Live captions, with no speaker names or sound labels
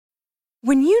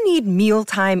When you need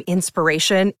mealtime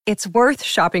inspiration, it's worth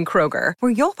shopping Kroger,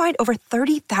 where you'll find over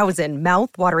 30,000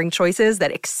 mouth-watering choices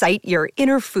that excite your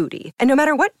inner foodie. And no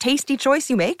matter what tasty choice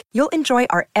you make, you'll enjoy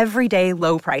our everyday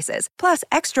low prices, plus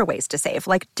extra ways to save,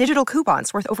 like digital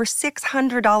coupons worth over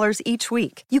 $600 each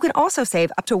week. You can also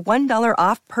save up to $1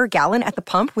 off per gallon at the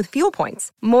pump with fuel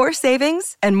points. More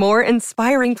savings and more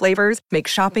inspiring flavors make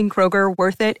shopping Kroger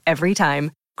worth it every time.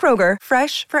 Kroger,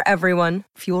 fresh for everyone.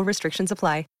 Fuel restrictions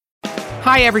apply.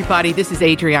 Hi, everybody. This is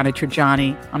Adriana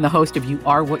Trajani. I'm the host of You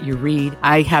Are What You Read.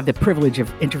 I have the privilege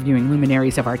of interviewing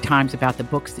luminaries of our times about the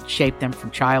books that shaped them from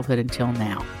childhood until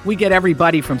now. We get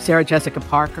everybody from Sarah Jessica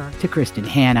Parker to Kristen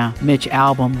Hanna, Mitch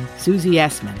Albom, Susie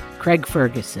Essman, Craig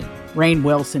Ferguson, Rainn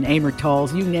Wilson, Amor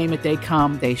Tolls, you name it, they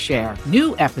come, they share.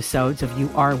 New episodes of You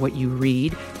Are What You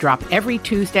Read drop every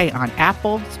Tuesday on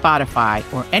Apple, Spotify,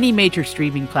 or any major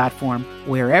streaming platform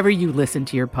wherever you listen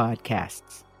to your podcasts.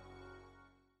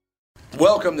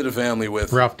 Welcome to the family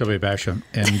with Ralph W. Basham,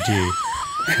 MD,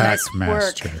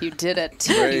 Hackmaster. Work. You did it.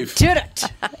 Brave. You did it.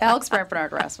 Alex Brandt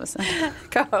Bernard Rasmussen.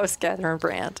 Co-host Catherine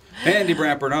Brandt. Andy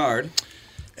Brandt Bernard.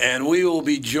 And we will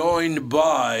be joined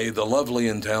by the lovely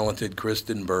and talented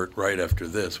Kristen Burt right after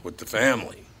this with the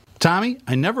family. Tommy,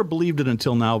 I never believed it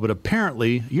until now, but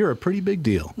apparently you're a pretty big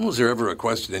deal. Was there ever a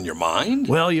question in your mind?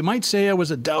 Well, you might say I was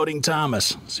a doubting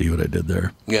Thomas. See what I did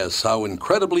there? Yes, how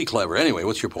incredibly clever. Anyway,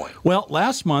 what's your point? Well,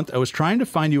 last month I was trying to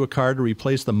find you a car to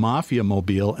replace the Mafia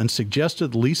Mobile and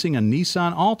suggested leasing a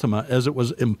Nissan Altima as it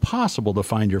was impossible to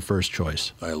find your first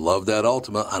choice. I love that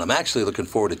Altima, and I'm actually looking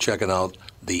forward to checking out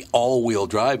the all-wheel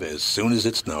drive as soon as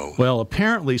it snows. Well,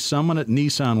 apparently someone at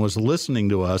Nissan was listening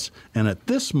to us, and at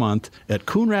this month at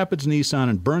Coon Rapids Nissan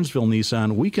and Burnsville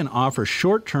Nissan, we can offer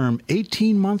short-term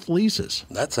 18-month leases.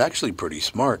 That's actually pretty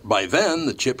smart. By then,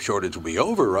 the chip shortage will be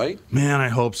over, right? Man, I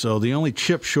hope so. The only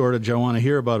chip shortage I want to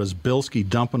hear about is Bilski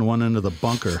dumping one into the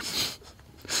bunker.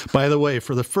 By the way,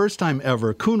 for the first time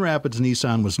ever, Coon Rapids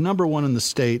Nissan was number 1 in the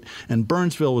state, and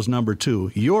Burnsville was number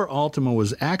 2. Your Altima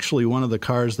was actually one of the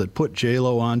cars that put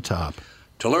J-Lo on top.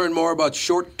 To learn more about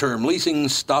short-term leasing,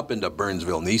 stop into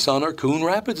Burnsville Nissan or Coon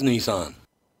Rapids Nissan.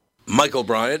 Michael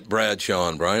Bryant, Bradshaw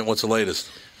and Bryant, what's the latest?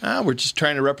 We're just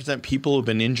trying to represent people who've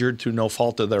been injured through no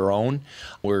fault of their own.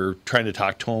 We're trying to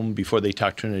talk to them before they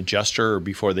talk to an adjuster or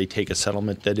before they take a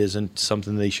settlement that isn't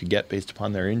something they should get based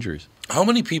upon their injuries. How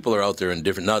many people are out there in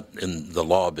different, not in the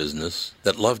law business,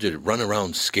 that love to run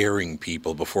around scaring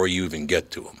people before you even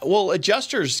get to them? Well,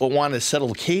 adjusters want to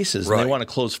settle cases and they want to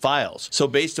close files. So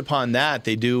based upon that,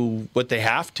 they do what they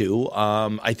have to.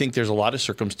 I think there's a lot of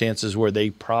circumstances where they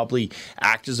probably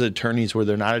act as attorneys where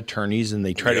they're not attorneys and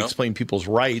they try to explain people's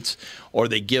rights, or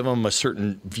they give them a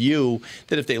certain view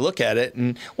that if they look at it,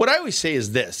 and what I always say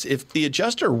is this, if the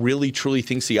adjuster really truly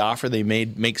thinks the offer they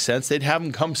made makes sense, they'd have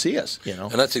them come see us.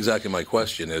 And that's exactly my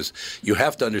question is, you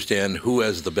have to understand who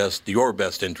has your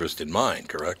best interest in mind,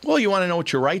 correct? Well, you want to know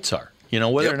what your rights are.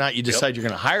 Whether or not you decide you're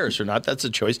going to hire us or not, that's a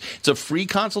choice. It's a free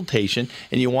consultation,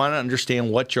 and you want to understand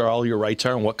what all your rights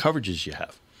are and what coverages you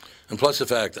have. And plus the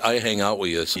fact I hang out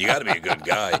with you, so you got to be a good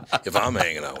guy if I'm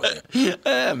hanging out with you.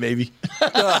 Maybe.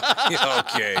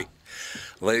 Okay.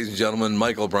 Ladies and gentlemen,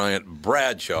 Michael Bryant,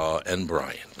 Bradshaw and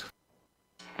Bryant.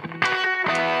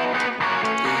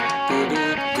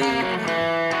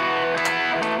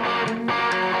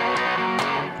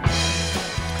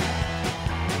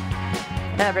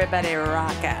 Everybody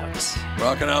rock out.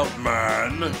 Rocking out,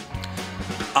 man.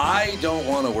 I don't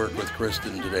want to work with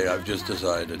Kristen today. I've just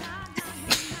decided.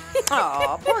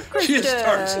 Oh, poor Kristen. She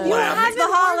starts laughing. You have the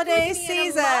holiday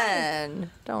season.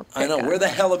 Don't. I know. Where the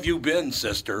hell have you been,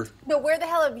 sister? No, where the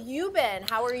hell have you been?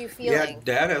 How are you feeling?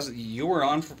 Yeah, Dad, you were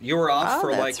off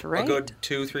for like a good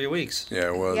 2-3 weeks. Yeah,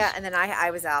 it was. Yeah, and then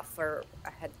I was off I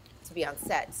had to be on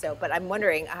set. But I'm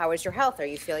wondering, how is your health? Are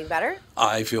you feeling better?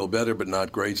 I feel better, but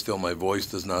not great. Still, my voice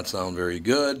does not sound very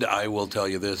good. I will tell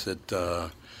you this: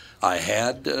 that I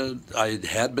had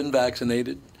been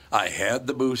vaccinated. I had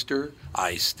the booster.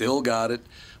 I still got it.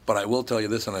 But I will tell you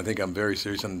this, and I think I'm very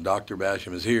serious, and Dr.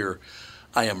 Basham is here.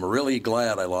 I am really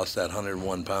glad I lost that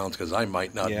 101 pounds because I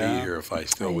might not be here if I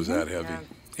still was that heavy. Yeah.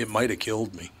 It might have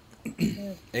killed me.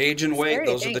 Age and weight,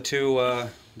 those are the two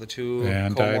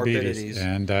and comorbidities.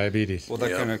 And diabetes. Well,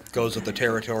 that kind of goes with the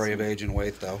territory of age and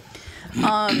weight, though.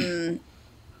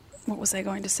 What was I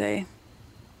going to say?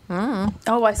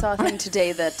 Oh, I saw a thing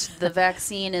today that the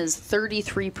vaccine is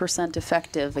 33%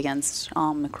 effective against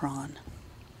Omicron.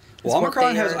 Well,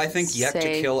 Omicron has, I think, yet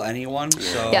to kill anyone.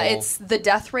 So yeah, it's the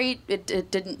death rate. It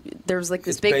didn't. There's like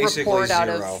this big report out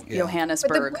of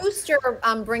Johannesburg. But the booster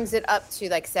brings it up to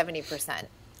like 70%,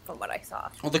 from what I saw.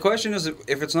 Well, the question is,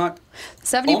 if it's not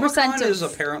 70%, Omicron is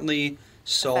apparently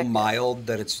so mild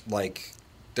that it's like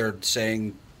they're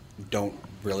saying don't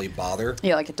really bother.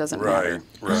 Yeah, like it doesn't matter.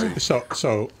 Right.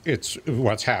 So it's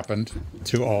what's happened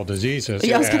to all diseases.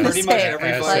 Yeah, I was going to Pretty much say,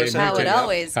 every like virus how it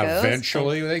always goes.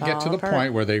 Eventually, they get to the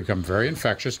point where they become very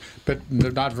infectious, but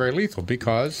they're not very lethal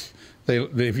because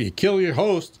if you kill your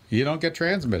host, you don't get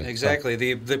transmitted. Exactly.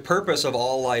 The purpose of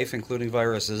all life, including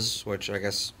viruses, which I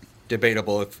guess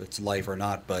debatable if it's life or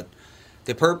not, but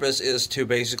the purpose is to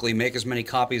basically make as many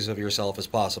copies of yourself as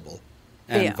possible.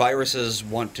 And viruses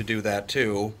want to do that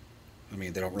too. I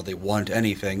mean, they don't really want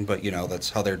anything, but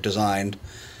that's how they're designed.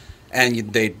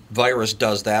 And virus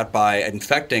does that by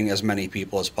infecting as many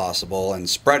people as possible and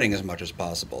spreading as much as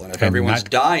possible. And if everyone's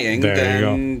dying,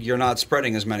 then you're not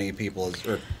spreading as many people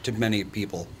or to many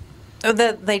people.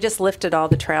 They just lifted all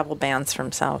the travel bans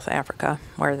from South Africa,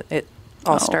 where it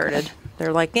all started. Okay.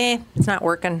 They're like, it's not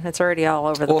working. It's already all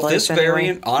over the place. Well, this anyway.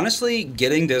 variant, honestly,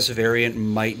 getting this variant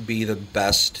might be the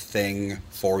best thing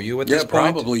for you at this point.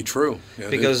 Yeah, probably true.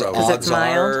 Yeah, because odds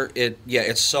are,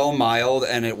 it's so mild,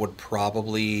 and it would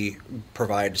probably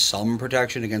provide some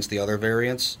protection against the other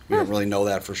variants. We don't really know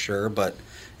that for sure, but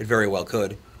it very well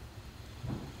could.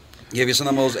 Give you some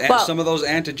of those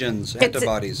antigens,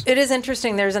 antibodies. It is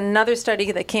interesting. There's another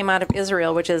study that came out of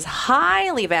Israel, which is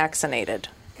highly vaccinated.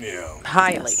 Yeah.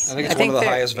 Highly. I think it's one of the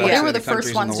highest vaccinated they were the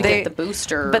first ones to get the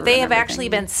booster. But they have actually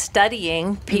been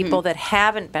studying people that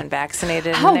haven't been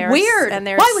vaccinated. How weird. And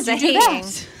they're Why would you do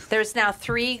that? There's now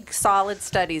 3 solid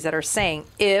studies that are saying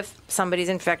if somebody's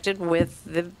infected with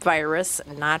the virus,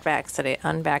 not vaccinated,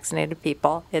 unvaccinated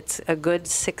people, it's a good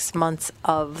 6 months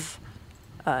of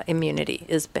immunity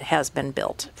has been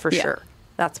built for sure.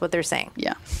 That's what they're saying.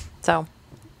 Yeah. So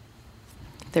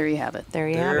there you have it. There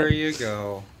you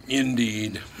go.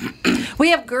 Indeed. We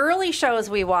have girly shows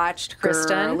we watched,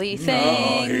 Kristen. Girly things.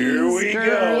 Oh, here we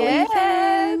go.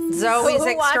 Yes. Zoe's Who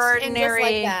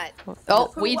Extraordinary.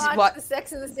 We watched the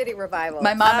Sex and the City revival.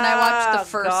 My mom and I watched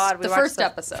the first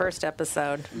episode. First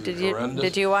episode.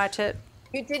 Did you watch it?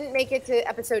 You didn't make it to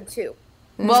episode 2.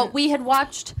 Well, we had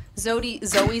watched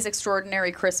Zoe's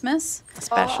Extraordinary Christmas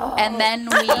special, and then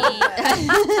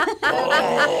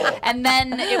and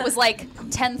then it was like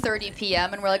 10:30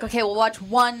 p.m. and we're like, okay, we'll watch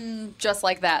one just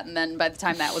like that. And then by the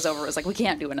time that was over, it was like, we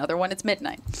can't do another one. It's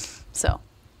midnight. So,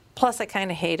 plus I kind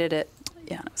of hated it.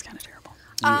 Yeah, it was kind of terrible.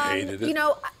 You hated it.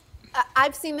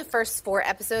 I've seen the first 4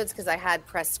 episodes because I had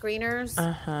press screeners.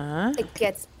 It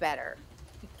gets better.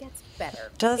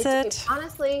 Does it?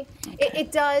 Honestly,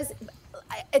 it does.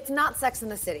 It's not Sex and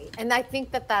the City, and I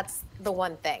think that's the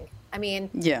one thing. I mean,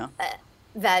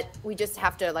 that we just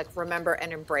have to remember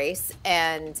and embrace.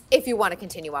 And if you want to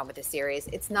continue on with the series,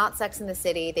 it's not Sex and the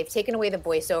City. They've taken away the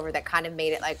voiceover that kind of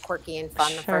made it quirky and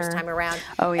fun the first time around.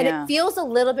 Oh, yeah. And it feels a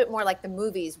little bit more like the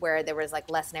movies where there was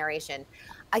less narration.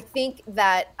 I think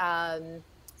that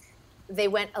they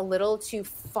went a little too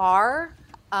far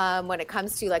when it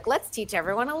comes to let's teach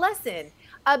everyone a lesson.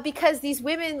 Because these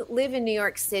women live in New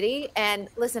York City, and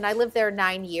listen, I lived there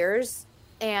 9 years,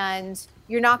 and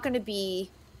you're not going to be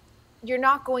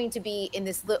in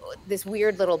this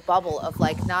weird little bubble of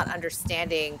not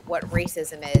understanding what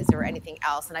racism is or anything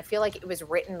else. And I feel like it was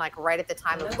written right at the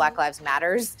time of Black Lives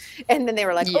Matters, and then they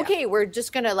were okay, we're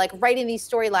just going to write in these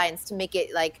storylines to make it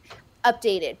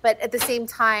updated. But at the same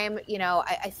time,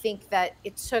 I think that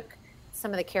it took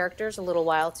some of the characters a little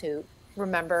while to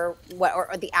remember or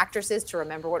the actresses to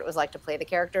remember what it was like to play the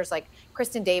characters.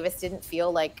 Kristen Davis didn't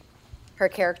feel like her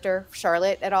character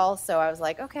Charlotte at all, so I was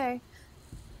like, okay,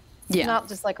 it's not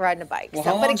just riding a bike. Well,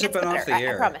 how long has it been off the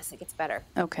air? I promise it gets better.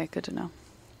 Okay, good to know.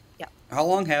 Yeah. How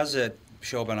long has that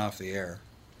show been off the air?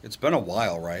 It's been a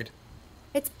while, right?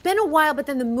 It's been a while, but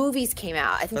then the movies came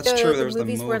out. I think That's true. The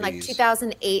movies were in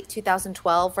 2008,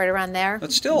 2012, right around there.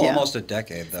 That's still almost a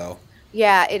decade, though.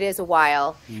 Yeah, it is a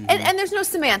while. Mm-hmm. And there's no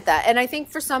Samantha. And I think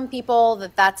for some people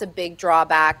that's a big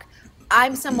drawback.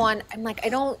 I'm I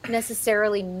don't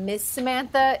necessarily miss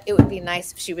Samantha. It would be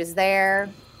nice if she was there.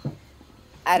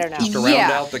 I don't know. Just to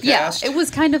round out the cast? Yeah, it was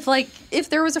kind of like if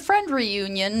there was a friend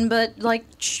reunion, but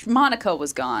Monica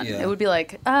was gone. Yeah. It would be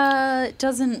it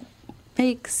doesn't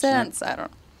make sense. I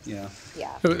don't know. Yeah.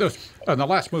 Yeah. In the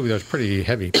last movie, there was pretty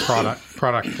heavy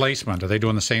product placement. Are they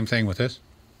doing the same thing with this?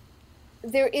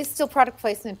 There is still product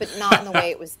placement, but not in the way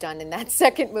it was done in that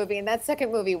second movie. And that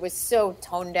second movie was so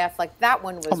tone deaf. That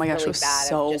one was really bad. It was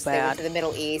so bad. They went to the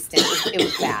Middle East, and it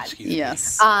was bad.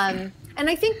 Yes. And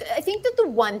I think that the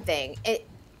one thing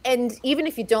and even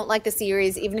if you don't like the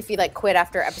series, even if you like quit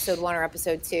after episode 1 or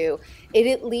episode 2, it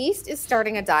at least is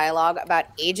starting a dialogue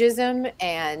about ageism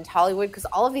and Hollywood, because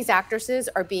all of these actresses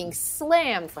are being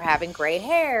slammed for having gray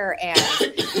hair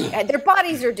and their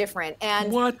bodies are different.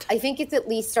 And I think it's at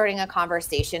least starting a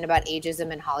conversation about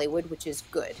ageism in Hollywood, which is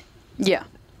good. Yeah.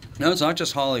 No, it's not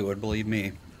just Hollywood, believe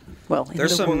me. Well,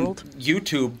 there's the some world.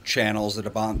 YouTube channels that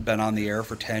have been on the air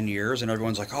for 10 years, and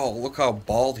everyone's like, "Oh, look how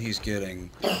bald he's getting!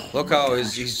 Look how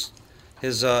he's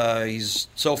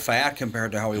so fat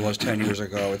compared to how he was 10 years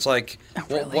ago." It's like,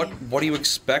 what do you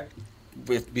expect?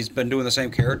 If he's been doing the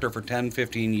same character for 10,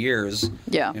 15 years,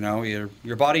 yeah,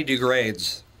 your body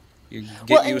degrades. You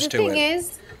get used to it. The thing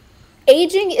is,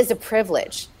 aging is a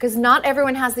privilege because not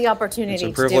everyone has the opportunity to do it.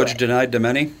 It's a privilege denied to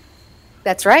many.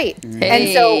 That's right. Hey.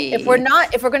 And so if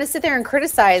we're going to sit there and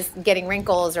criticize getting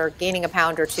wrinkles or gaining a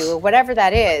pound or 2 or whatever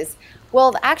that is,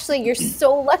 well, actually, you're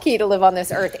so lucky to live on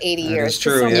this earth 80 years. That's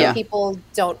true. So many people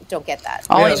don't get that.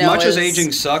 As much as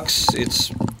aging sucks,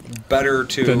 it's better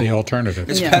to than the alternative.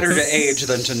 It's better to age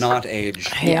than to not age.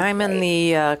 Hey, I'm in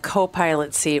the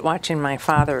co-pilot seat watching my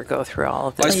father go through all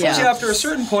of this. I suppose after a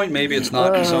certain point, maybe it's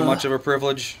not so much of a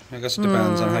privilege. I guess it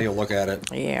depends on how you look at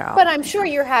it. Yeah. But I'm sure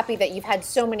you're happy that you've had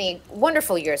so many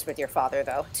wonderful years with your father,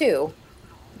 though, too.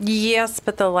 Yes,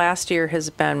 but the last year has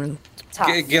been tough.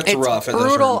 It gets rough. It's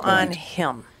brutal on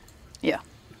him. Yeah.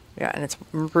 Yeah, and it's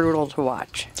brutal to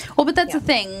watch. Well, but that's the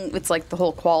thing. It's like the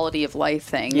whole quality of life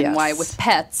thing. Yes. And why with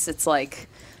pets, it's like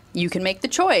you can make the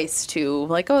choice to,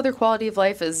 like, their quality of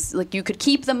life is, like, you could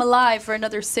keep them alive for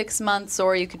another 6 months,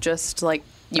 or you could just, like,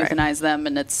 euthanize them,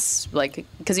 and it's, like,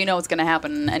 because you know it's going to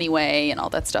happen anyway and all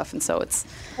that stuff. And so it's...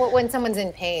 Well, when someone's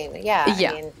in pain, yeah.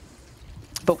 Yeah. I mean,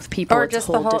 but with people, Or it's just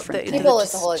a whole different thing. people,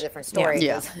 it's a whole different story.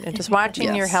 Yeah. And just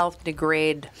watching your Yes. health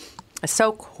degrade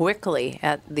so quickly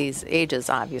at these ages,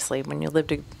 obviously, when you live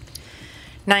to old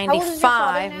is your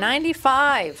father 95. now?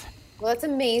 95. Well, that's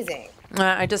amazing.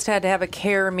 I just had to have a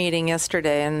care meeting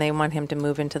yesterday, and they want him to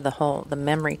move into the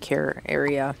memory care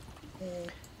area.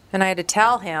 And I had to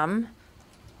tell him,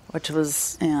 which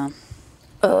was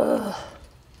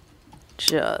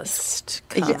just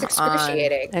It's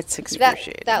excruciating. It's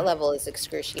excruciating. That level is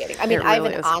excruciating. I mean, I have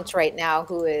an aunt right now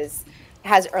who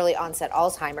has early onset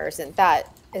Alzheimer's, and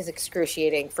that is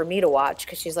excruciating for me to watch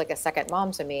because she's like a second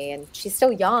mom to me, and she's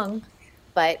still young,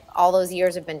 but all those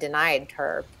years have been denied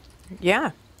her.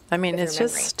 Yeah. I mean, it's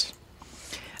just,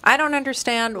 I don't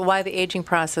understand why the aging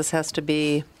process has to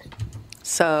be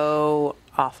so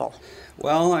awful.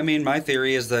 Well, I mean, my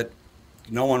theory is that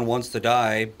no one wants to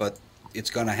die, but it's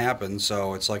going to happen.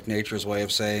 So it's like nature's way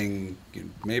of saying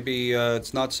maybe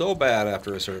it's not so bad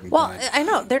after a certain point. Well, I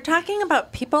know. They're talking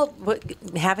about people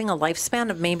having a lifespan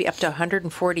of maybe up to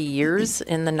 140 years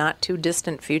in the not too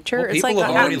distant future. Well, it's people like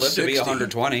have already lived to be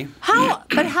 120.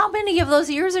 But how many of those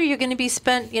years are you going to be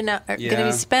spent, going to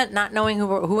be spent not knowing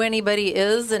who anybody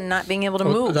is and not being able to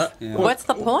move? What's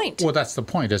the point? Well, that's the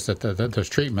point, is that those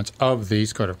treatments of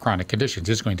these kind of chronic conditions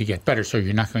is going to get better, so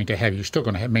you're not going to have, you're still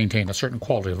going to maintain a certain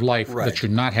quality of life that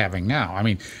you're not having now. I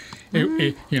mean,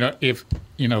 at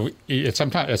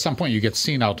some point you get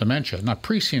senile dementia, not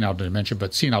pre-senile dementia,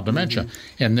 but senile dementia,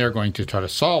 and they're going to try to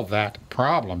solve that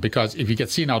problem, because if you get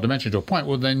senile dementia to a point,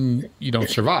 well, then you don't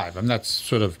survive, and that's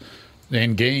sort of the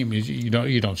end game. Is you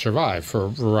don't survive for a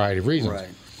variety of reasons. Right.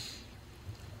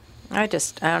 I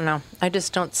don't know. I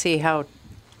just don't see how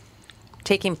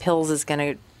taking pills is going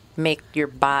to make your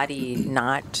body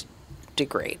not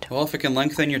degrade. Well, if it can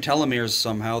lengthen your telomeres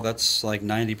somehow, that's like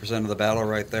 90% of the battle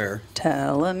right there.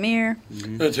 Telomere.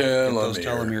 Get those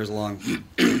telomeres along.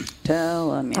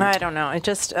 Telomere. I don't know. It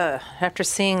just, after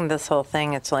seeing this whole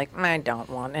thing, it's like, I don't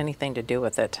want anything to do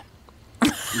with it.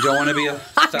 You don't want to be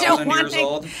 1,000 years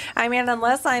old? I mean,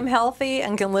 unless I'm healthy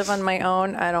and can live on my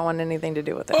own, I don't want anything to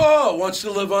do with it. Oh, wants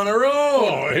to live on her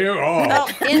own. Okay.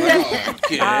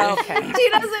 She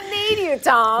doesn't need you,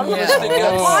 Tom.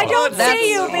 I don't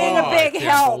see you being a big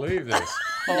help. I can't believe this.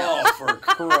 Oh, for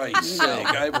Christ's sake.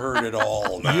 I've heard it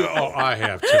all now. I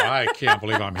have too. I can't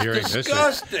believe I'm hearing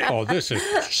disgusting. This is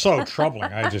so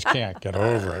troubling. I just can't get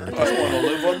over it. I want to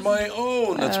live on my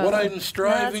own. That's what I'm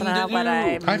striving to do.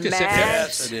 I have to say,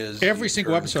 yes, it is. Every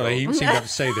single episode, I even seem to have to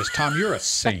say this. Tom, you're a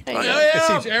saint. I It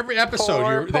seems every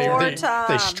episode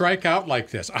they strike out like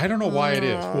this. I don't know why it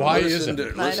is. Why isn't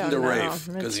it? Listen to Rafe,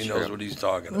 because he knows what he's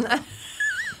talking about.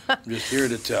 I'm just here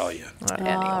to tell you.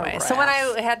 Anyway, so when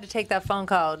I had to take that phone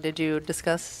call, did you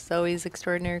discuss Zoe's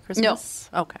Extraordinary Christmas?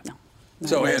 No. Okay. No.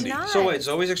 So, Andy. So wait,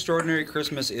 Zoe's Extraordinary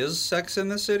Christmas is Sex in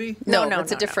the City? No,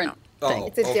 it's a different thing.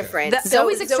 It's a different.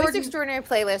 Zoe's Extraordinary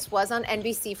Playlist was on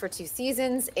NBC for 2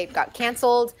 seasons. It got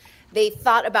canceled. They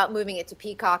thought about moving it to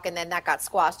Peacock, and then that got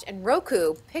squashed. And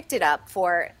Roku picked it up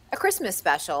for a Christmas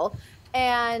special.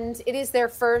 And it is their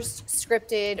first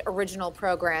scripted original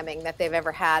programming that they've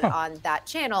ever had on that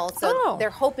channel. So they're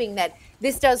hoping that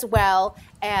this does well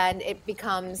and it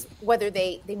becomes, whether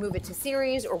they move it to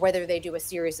series or whether they do a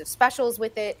series of specials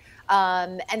with it,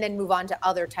 and then move on to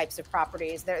other types of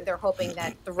properties. They're hoping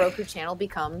that the Roku channel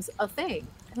becomes a thing.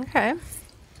 Okay.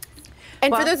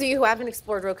 And for those of you who haven't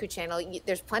explored Roku channel,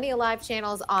 there's plenty of live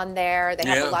channels on there. They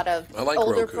have a lot of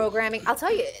older programming. I'll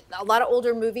tell you, a lot of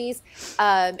older movies.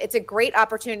 It's a great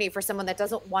opportunity for someone that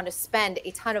doesn't want to spend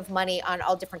a ton of money on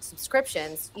all different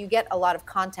subscriptions. You get a lot of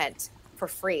content for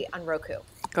free on Roku.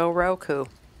 Go Roku.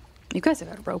 You guys have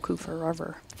had Roku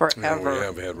forever. Yeah, we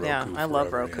have had Roku. Yeah, I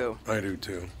love Roku. Yeah. I do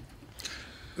too.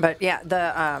 But yeah,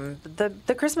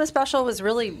 the Christmas special was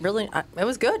really it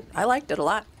was good. I liked it a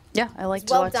lot. Yeah, I liked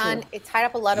it. Well done. It tied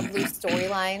up a lot of loose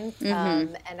storylines,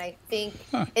 and I think,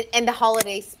 and the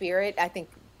holiday spirit, I think,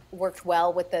 worked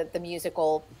well with the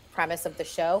musical premise of the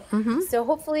show. So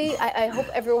hopefully, I hope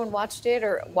everyone watched it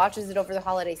or watches it over the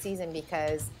holiday season,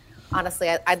 because honestly,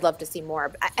 I'd love to see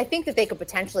more. I think that they could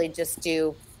potentially just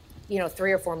do,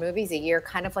 3 or 4 movies a year,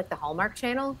 kind of like the Hallmark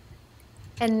Channel,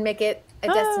 and make it a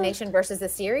destination versus a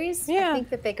series. Yeah. I think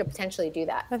that they could potentially do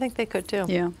that. I think they could too.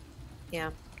 Yeah.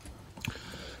 Yeah.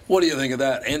 What do you think of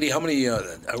that, Andy? How many?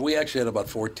 We actually had about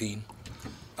 14.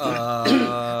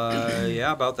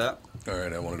 Yeah, about that. All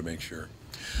right, I wanted to make sure.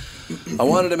 I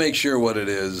wanted to make sure what it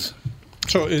is.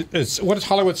 So, what is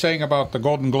Hollywood saying about the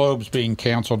Golden Globes being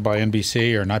canceled by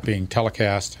NBC or not being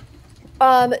telecast?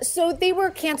 So they were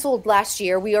canceled last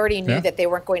year. We already knew that they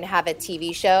weren't going to have a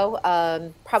TV show.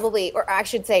 Probably, or I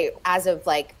should say, as of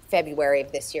like February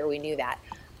of this year, we knew that.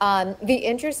 The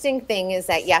interesting thing is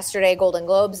that yesterday, Golden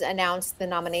Globes announced the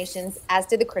nominations, as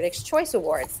did the Critics' Choice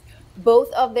Awards.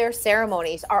 Both of their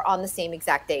ceremonies are on the same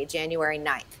exact day, January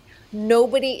 9th.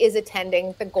 Nobody is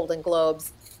attending the Golden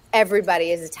Globes.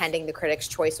 Everybody is attending the Critics'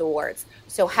 Choice Awards.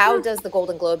 So how does the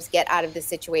Golden Globes get out of this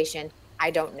situation?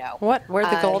 I don't know. What were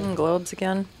the Golden Globes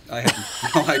again? I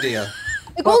have no idea.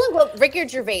 The Golden Globe, Ricky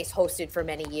Gervais hosted for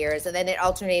many years, and then it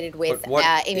alternated with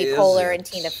Amy Poehler and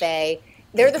Tina Fey.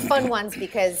 They're the fun ones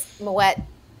because Moet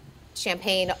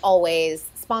Champagne always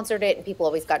sponsored it, and people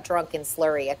always got drunk and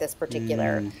slurry at this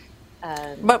particular.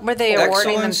 But were they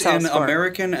awarding Excellence themselves in for?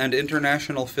 American and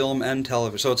international film and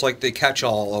television. So it's like the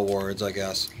catch-all awards, I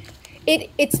guess.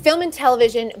 It's film and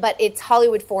television, but it's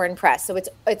Hollywood Foreign Press. So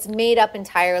it's made up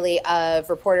entirely of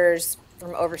reporters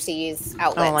from overseas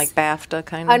outlets. Oh, like BAFTA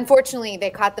kind of? Unfortunately, they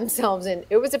caught themselves in.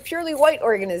 It was a purely white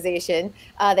organization.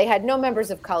 They had no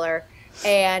members of color.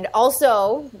 And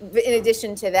also, in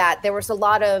addition to that, there was a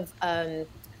lot of, I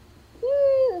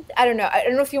don't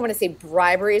know if you want to say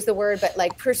bribery is the word, but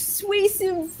like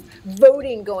persuasive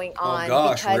voting going on.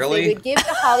 Because really? They would give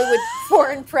the Hollywood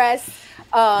Foreign Press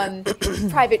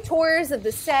private tours of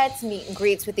the sets, meet and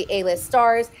greets with the A-list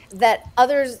stars, that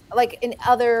others, like in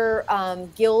other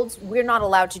guilds, we're not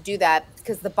allowed to do that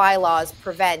because the bylaws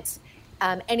prevent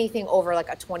anything over like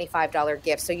a $25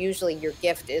 gift. So usually your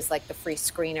gift is like the free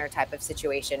screener type of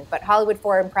situation. But Hollywood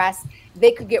Foreign Press,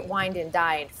 they could get wined and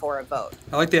dined for a vote.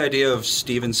 I like the idea of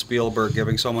Steven Spielberg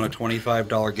giving someone a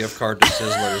 $25 gift card to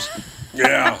Sizzlers.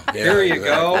 Yeah. Here you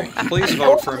go. Please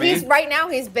vote for me. Right now,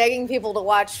 he's begging people to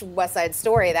watch West Side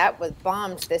Story. That was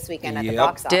bombed this weekend at the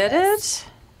box office. Did it?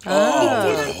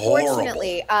 It did,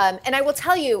 unfortunately. And I will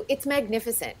tell you, it's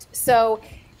magnificent. So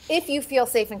if you feel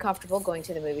safe and comfortable going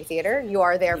to the movie theater, you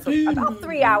are there for about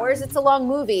 3 hours. It's a long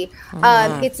movie.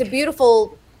 It's a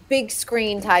beautiful, big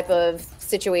screen type of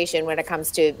situation when it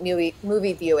comes to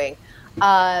movie viewing.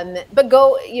 But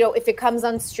go, if it comes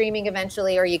on streaming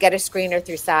eventually, or you get a screener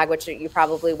through SAG, which you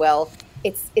probably will,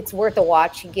 it's worth a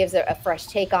watch. He gives a fresh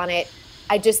take on it.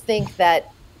 I just think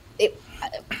that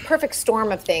perfect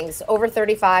storm of things. Over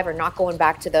 35 are not going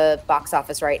back to the box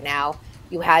office right now.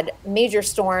 You had major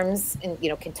storms in,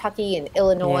 Kentucky and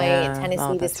Illinois and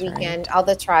Tennessee this weekend, all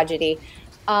the tragedy.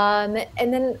 And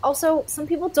then also some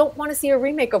people don't want to see a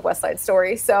remake of West Side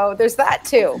Story. So there's that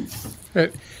too.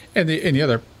 And the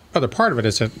other part of it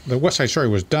is that the West Side Story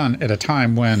was done at a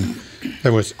time when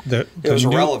there was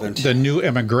relevant. The new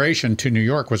immigration to New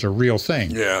York was a real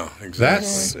thing. Yeah,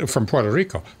 exactly. That's from Puerto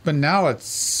Rico. But now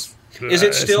it's... Is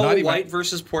it still white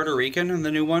versus Puerto Rican in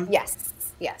the new one? Yes.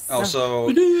 Oh, so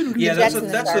yeah, that's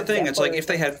the thing. It's like if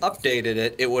they had updated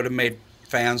it, it would have made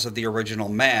fans of the original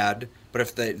mad. But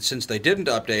since they didn't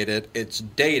update it, it's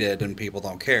dated and people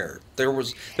don't care. There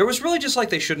was really just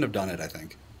like they shouldn't have done it, I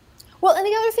think. Well, and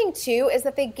the other thing, too, is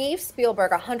that they gave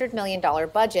Spielberg a $100 million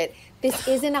budget. This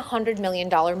isn't a $100 million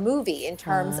movie in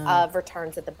terms of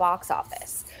returns at the box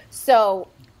office. So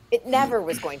it never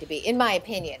was going to be, in my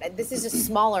opinion. This is a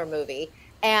smaller movie.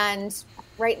 And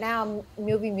right now,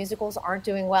 movie musicals aren't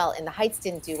doing well. In the Heights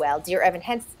didn't do well. Dear Evan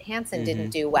Hansen didn't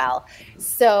do well.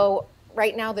 So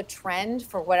right now, the trend,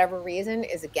 for whatever reason,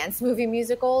 is against movie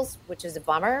musicals, which is a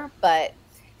bummer. But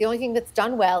the only thing that's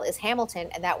done well is Hamilton,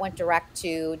 and that went direct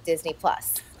to Disney+. I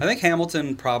think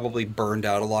Hamilton probably burned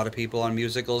out a lot of people on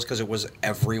musicals because it was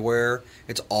everywhere.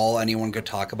 It's all anyone could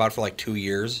talk about for like 2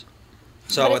 years.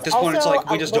 So at this point, it's like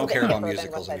we just don't care about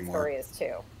musicals anymore. Story is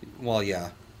too. Well, yeah.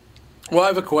 Well, I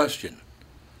have a question.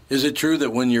 Is it true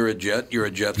that when you're a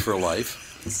jet for life?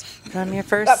 From your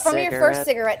first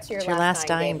cigarette to your last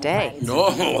dying day.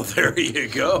 Oh, there you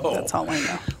go. That's all I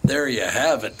know. There you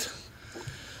have it.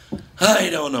 I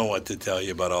don't know what to tell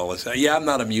you about all this. Yeah, I'm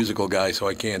not a musical guy, so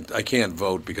I can't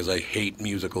vote because I hate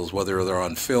musicals, whether they're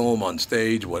on film, on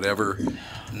stage, whatever.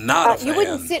 Not a fan. You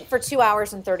wouldn't sit for 2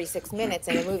 hours and 36 minutes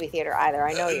in a movie theater either.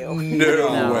 I know you.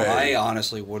 No way. I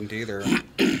honestly wouldn't either.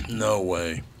 No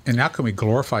way. And how can we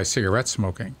glorify cigarette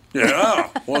smoking? Yeah.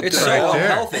 It's so right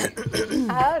there. unhealthy.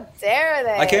 How dare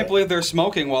they? I can't believe they're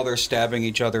smoking while they're stabbing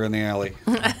each other in the alley.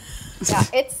 Yeah,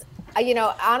 it's,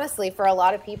 honestly, for a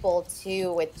lot of people,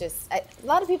 too, a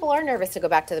lot of people are nervous to go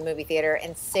back to the movie theater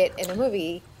and sit in a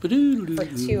movie for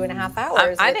 2.5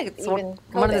 hours. I think it's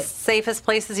one of the safest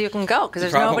places you can go because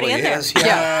there's nobody in there.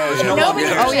 Yeah. There's nobody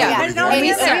in there. Oh, yeah. There's nobody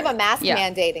in there. We have a mask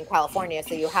mandate in California,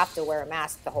 so you have to wear a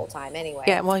mask the whole time anyway.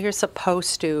 Yeah, well, you're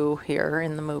supposed to here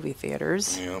in the movie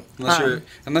theaters. Yeah.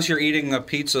 Unless you're eating a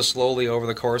pizza slowly over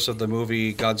the course of the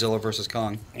movie Godzilla vs.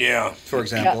 Kong. Yeah. For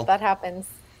example. Yeah, that happens.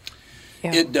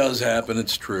 Yeah. It does happen.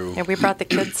 It's true. Yeah, we brought the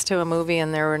kids to a movie,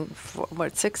 and there were,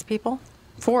 6 people?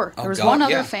 4. There was God, one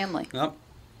other yeah. family. Yep.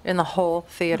 In the whole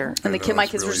theater. And my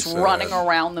kids were just running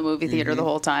around the movie theater the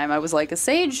whole time. I was like, is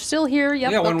Sage still here?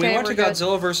 Yep, Yeah, when we went we're to good.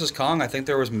 Godzilla vs. Kong, I think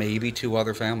there was maybe 2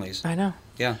 other families. I know.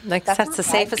 Yeah. That's the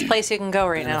safest place you can go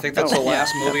right And now. I think that's the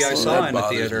last movie I saw That in the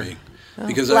bothers theater. me.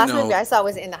 Because The I last know movie I saw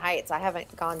was In the Heights. I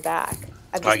haven't gone back.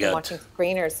 I've just been watching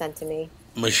screeners sent to me.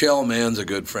 Michelle Mann's a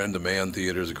good friend of Mann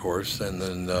Theaters, of course, and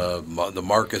then the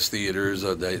Marcus Theaters,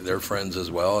 they're friends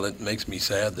as well, and it makes me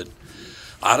sad that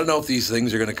I don't know if these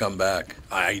things are going to come back.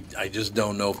 I just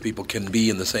don't know if people can be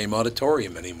in the same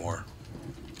auditorium anymore.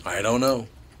 I don't know.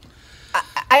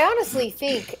 I honestly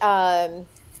think, at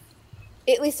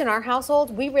least in our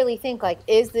household, we really think, like,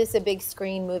 is this a big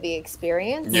screen movie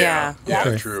experience? Yeah,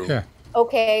 Okay. true. Yeah.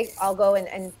 Okay, I'll go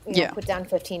and put down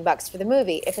 $15 for the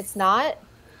movie. If it's not,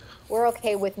 we're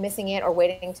okay with missing it or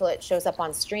waiting until it shows up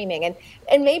on streaming.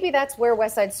 And maybe that's where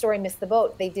West Side Story missed the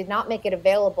boat. They did not make it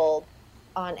available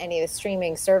on any of the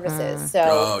streaming services.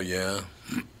 So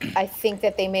I think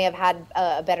that they may have had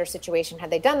a better situation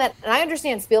had they done that. And I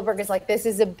understand Spielberg is like, this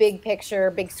is a big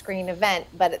picture, big screen event,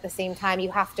 but at the same time,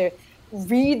 you have to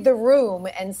read the room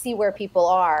and see where people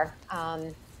are.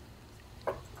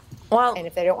 And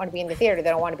if they don't want to be in the theater, they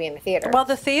don't want to be in the theater. Well,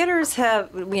 the theaters have,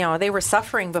 they were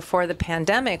suffering before the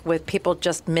pandemic with people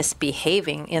just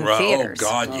misbehaving in theaters. Oh,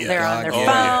 God, yeah. They're on their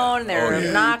phone, they're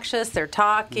obnoxious, they're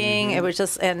talking. It was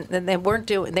just, and they weren't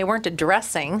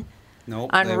addressing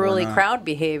unruly crowd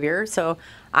behavior. So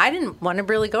I didn't want to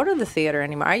really go to the theater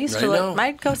anymore. I used to,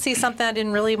 I'd go see something I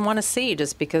didn't really want to see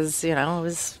just because, it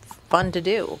was fun to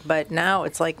do. But now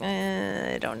it's like,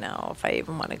 I don't know if I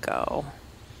even want to go.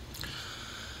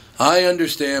 I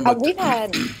understand, but we've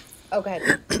had. Oh, go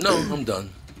ahead. No, I'm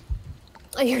done.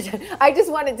 You're done. I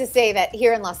just wanted to say that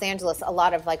here in Los Angeles, a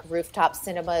lot of like rooftop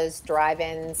cinemas,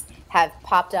 drive-ins have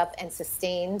popped up and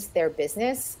sustained their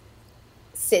business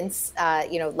since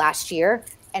last year,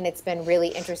 and it's been really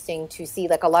interesting to see.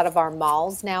 Like a lot of our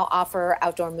malls now offer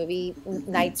outdoor movie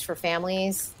nights for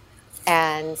families,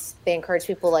 and they encourage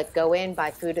people like go in, buy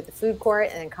food at the food court,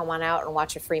 and then come on out and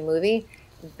watch a free movie.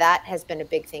 That has been a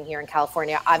big thing here in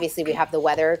California. Obviously, we have the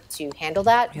weather to handle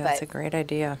that. Yeah, that's a great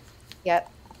idea.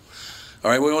 Yep. All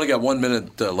right, we only got 1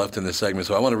 minute left in this segment,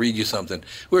 so I want to read you something.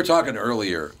 We were talking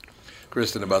earlier,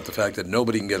 Kristen, about the fact that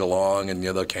nobody can get along, and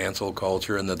the cancel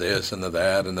culture, and the this and the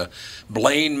that, and the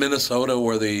Blaine, Minnesota,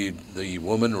 where the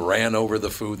woman ran over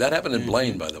the food. That happened in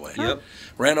Blaine, by the way. Yep.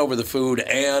 Ran over the food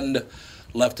and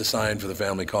left a sign for the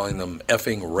family calling them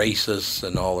effing racists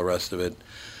and all the rest of it.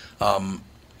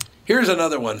 Here's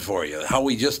another one for you, how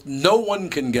no one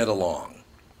can get along.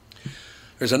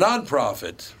 There's a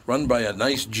nonprofit run by a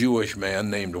nice Jewish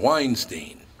man named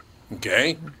Weinstein,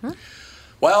 okay? Mm-hmm.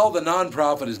 Well, the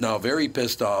nonprofit is now very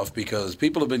pissed off because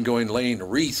people have been laying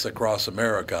wreaths across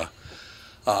America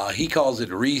He calls it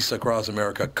Wreaths Across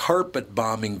America, carpet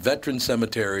bombing veteran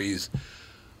cemeteries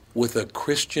with a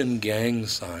Christian gang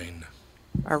sign.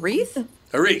 A wreath?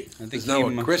 A wreath. I think There's now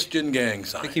a Christian gang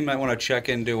sign. I think he might want to check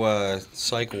into a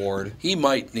psych ward. He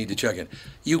might need to check in.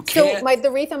 You can't. So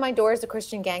the wreath on my door is a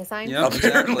Christian gang sign? Yep,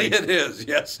 Apparently exactly. it is.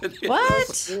 Yes, it is.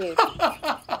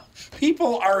 What?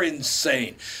 People are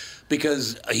insane.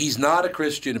 Because he's not a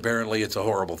Christian, apparently it's a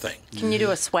horrible thing. Can you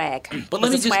do a swag? But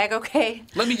Is a swag okay?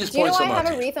 Let me just Do you point know I something out have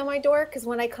to a you. wreath on my door? Because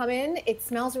when I come in, it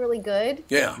smells really good.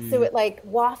 Yeah. So it like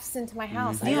wafts into my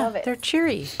house. I love it. They're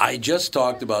cheery. I just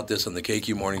talked about this on the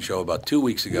KQ Morning Show about 2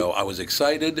 weeks ago. I was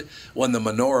excited when the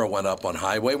menorah went up on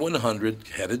Highway 100,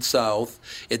 headed south.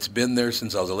 It's been there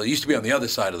since I was a little. It used to be on the other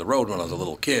side of the road when I was a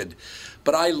little kid.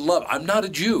 But I'm not a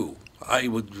Jew. I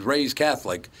was raised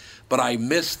Catholic. But I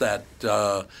miss that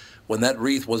when that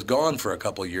wreath was gone for a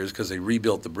couple of years because they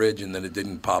rebuilt the bridge and then it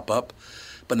didn't pop up.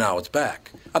 But now it's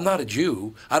back. I'm not a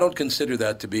Jew. I don't consider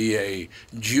that to be a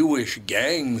Jewish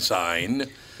gang sign.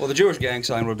 Well, the Jewish gang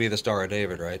sign would be the Star of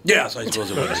David, right? Yes, I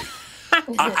suppose it would be.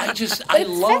 I It's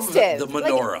love festive. the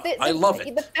menorah. I love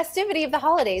it. The festivity of the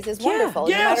holidays is wonderful,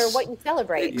 no matter what you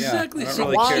celebrate. Exactly. I don't So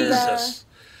really care. Jesus.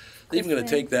 They're even going to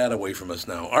take that away from us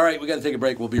now. All right, we got to take a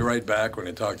break. We'll be right back. We're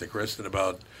going to talk to Kristen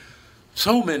about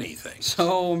so many things.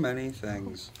 So many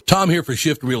things. Tom here for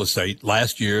Shift Real Estate.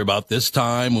 Last year, about this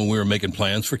time when we were making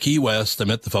plans for Key West, I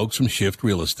met the folks from Shift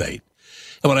Real Estate.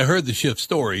 And when I heard the Shift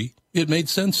story, it made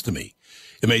sense to me.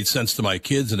 It made sense to my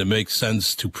kids, and it makes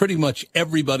sense to pretty much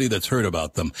everybody that's heard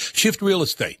about them. Shift Real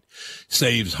Estate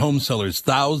saves home sellers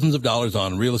thousands of dollars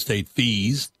on real estate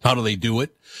fees. How do they do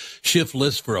it? Shift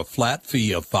lists for a flat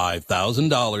fee of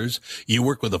 $5,000. You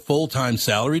work with a full-time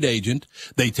salaried agent.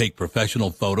 They take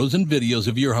professional photos and videos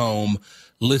of your home,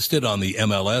 list it on the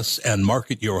MLS, and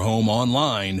market your home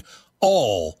online,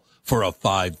 all for a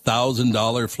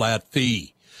 $5,000 flat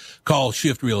fee. Call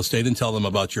Shift Real Estate and tell them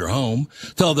about your home.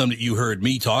 Tell them that you heard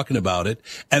me talking about it,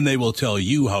 and they will tell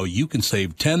you how you can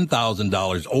save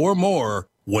 $10,000 or more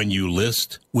when you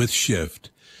list with Shift.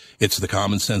 It's the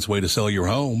common sense way to sell your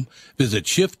home. Visit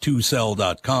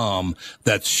shift2sell.com.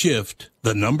 That's shift,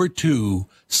 the number 2,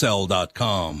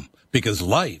 sell.com. Because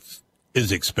life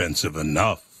is expensive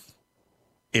enough.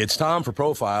 It's time for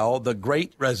Profile. The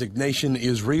Great Resignation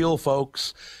is real,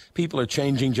 folks. People are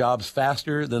changing jobs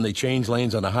faster than they change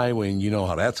lanes on the highway, and you know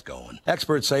how that's going.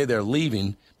 Experts say they're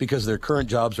leaving because their current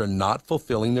jobs are not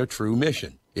fulfilling their true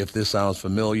mission. If this sounds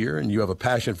familiar and you have a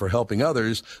passion for helping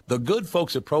others, the good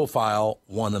folks at Profile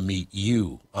want to meet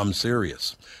you. I'm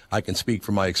serious. I can speak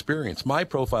from my experience. My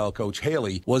Profile coach,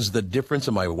 Haley, was the difference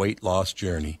in my weight loss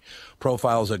journey.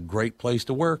 Profile is a great place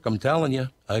to work, I'm telling you.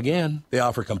 Again, they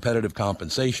offer competitive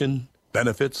compensation,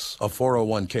 benefits, a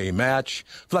 401k match,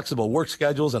 flexible work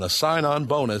schedules, and a sign-on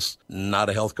bonus. Not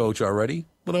a health coach already?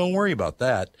 Well, don't worry about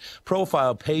that.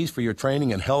 Profile pays for your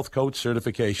training and health coach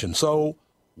certification. So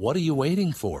what are you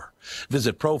waiting for?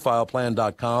 Visit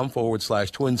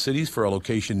profileplan.com/Twin Cities for a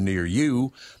location near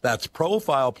you. That's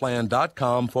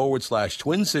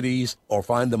profileplan.com/Twin Cities, or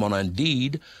find them on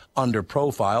Indeed under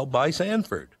Profile by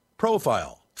Sanford.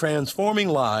 Profile, transforming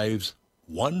lives,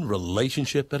 one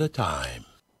relationship at a time.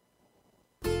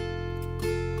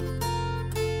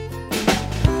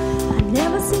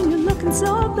 Never seen you looking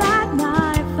so bright,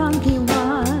 my funky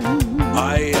one.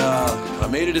 I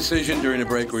made a decision during the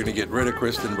break. We're going to get rid of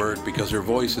Kristen Burt because her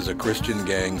voice is a Christian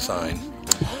gang sign.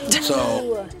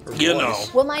 So, you know.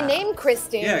 Well, my name,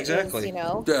 Kristen, Yeah, exactly.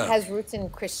 is, has roots in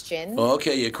Christian.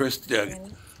 Okay, you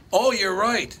Kristen. Oh, you're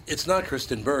right. It's not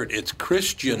Kristen Burt. It's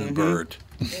Christian Burt.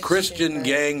 Christian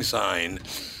gang sign.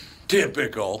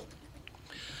 Typical.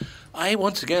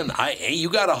 You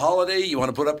got a holiday, you want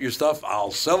to put up your stuff,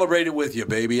 I'll celebrate it with you,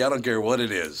 baby. I don't care what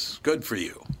it is. Good for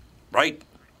you. Right?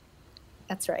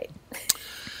 That's right.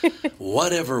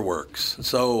 Whatever works.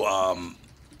 So,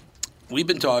 we've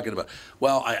been talking about,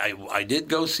 I did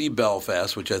go see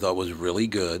Belfast, which I thought was really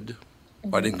good.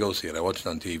 I didn't go see it. I watched it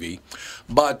on TV.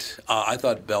 But I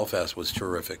thought Belfast was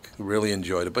terrific. Really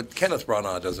enjoyed it. But Kenneth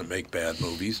Branagh doesn't make bad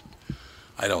movies.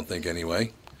 I don't think,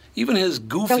 anyway. Even his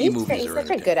goofy movies are He's such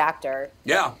a good actor.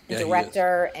 Yeah.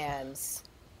 Director, and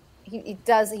he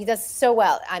does so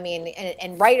well. I mean,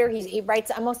 and writer, he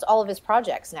writes almost all of his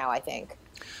projects now, I think.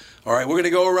 All right, we're going to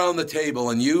go around the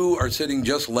table, and you are sitting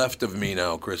just left of me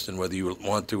now, Kristen, whether you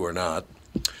want to or not.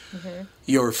 Mm-hmm.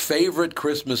 Your favorite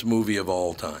Christmas movie of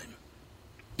all time.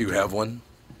 Do you have one?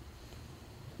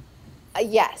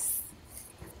 Yes.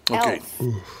 Okay.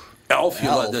 Elf.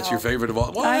 That's your favorite of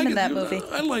all? Well, I'm in that movie.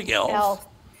 I like Elf.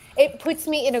 It puts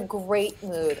me in a great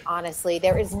mood, honestly.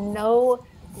 There is no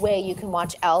way you can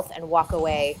watch Elf and walk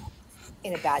away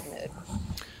in a bad mood.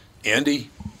 Andy?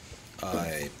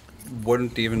 I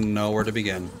wouldn't even know where to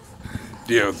begin.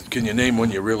 Can you name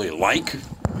one you really like?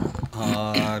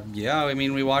 Yeah, I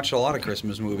mean, we watch a lot of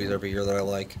Christmas movies every year that I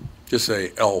like. Just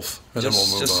say Elf, and then we'll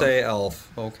move on. Just say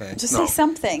Elf, okay. Just say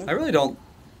something. I really don't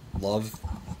love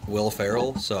Will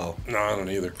Ferrell, so... No, I don't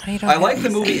either. I like the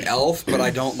movie Elf, but I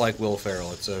don't like Will Ferrell.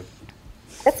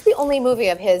 That's the only movie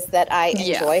of his that I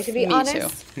enjoy, to be me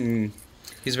honest. Too.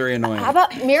 He's very annoying. How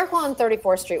about Miracle on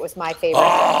 34th Street was my favorite.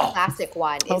 Classic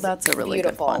one. Oh, that's a really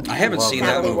beautiful. good one. I haven't seen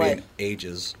that Natalie movie Wood. in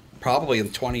ages. Probably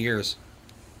in 20 years.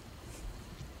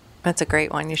 That's a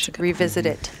great one. You should revisit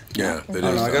it. Yeah, I don't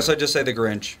know. I guess I'd just say The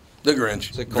Grinch. The Grinch.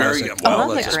 It's a Very classic. good. Well,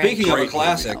 The that's Grinch. Speaking of a great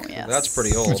classic, movie. that's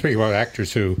pretty old. Speaking about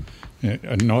actors who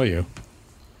annoy you,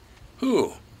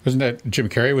 Who? wasn't that Jim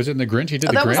Carrey was in The Grinch? He did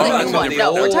Oh, The that was Grinch. the new one.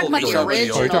 No, we're talking about the old-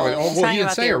 original. Oh, you're talking, well, he Talking didn't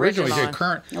about say the original. He said original.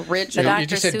 current. Original. The You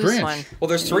just said Dr. Seuss Grinch. one. Well,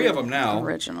 there's three of them now.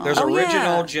 Original. There's Oh, original,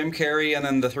 yeah. Jim Carrey, and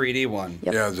then the 3D one.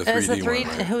 Yep. Yeah, the And it's 3D the three.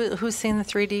 one. Who's seen the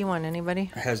 3D one? Anybody?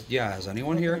 Has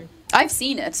anyone here? I've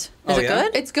seen it. Is Oh, it yeah?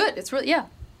 good? It's good. It's really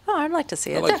Oh, I'd like to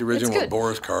see I it. like the Yeah, it's original with good.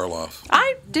 Boris Karloff.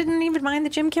 I didn't even mind the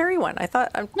Jim Carrey one. I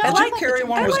thought The Jim Carrey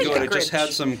one was like good. The It just Grinch. had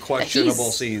some questionable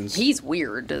he's, scenes. He's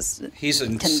weird as He's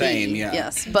can insane, be. yeah.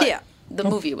 Yes, but Yeah. the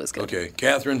movie was good. Okay,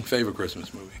 Catherine, favorite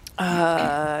Christmas movie?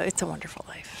 It's a Wonderful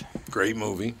Life. Great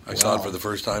movie. I saw it for the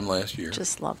first time last year.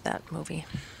 Just love that movie.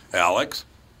 Alex?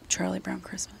 Charlie Brown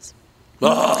Christmas.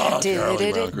 Oh,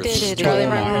 Charlie Brown Christmas. Charlie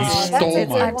Brown You Christmas. stole That's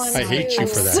a mine. good one, I hate too. you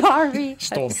for that. Sorry.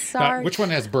 Stole. I'm sorry. Which one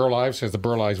has Burl Ives? Has the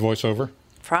Burl Ives voiceover?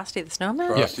 Frosty the Snowman?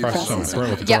 Yeah, Frosty Frosty the the Snowman.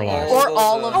 with the Yeah, Burl Ives. or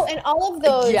all of Oh, and all of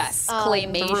those. yes,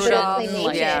 claymation. Rudolph,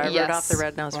 Yeah, yes. Rudolph the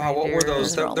Red-Nosed Wow, what were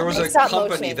those? Those are all There was a Stop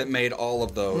company motion. that made all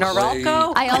of those.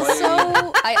 Norelco?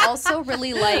 I also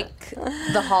really like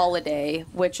The Holiday,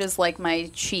 which is like my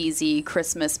cheesy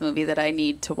Christmas movie that I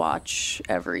need to watch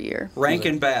every year.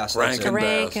 Rankin Bass. that's it.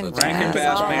 Rankin Bass. Rankin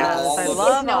Bass made all I of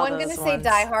love Is no all one going to those say ones.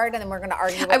 Die Hard, and then we're going to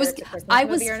argue whether it's a Christmas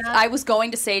movie or not? I was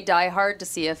going to say Die Hard to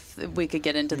see if we could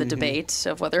get into the debate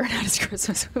of whether or not it's a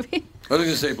Christmas movie. I was going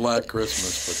to say Black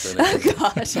Christmas, but then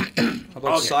God. How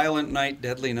about Silent Night,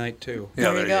 Deadly Night 2?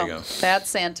 yeah, there you go. Bad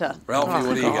Santa. Ralphie,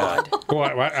 what do you got?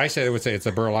 Well, I say I would say it's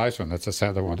a Burl Ives one. That's a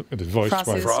sad one. It's voiced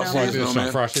Frosty by the Snowman. Frosty the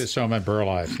Snowman. Frosty the Snowman, Burl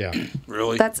Ives. Yeah.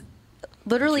 Really? That's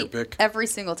literally That's your pick? every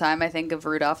single time I think of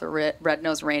Rudolph the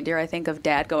Red-Nosed Reindeer, I think of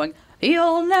Dad going,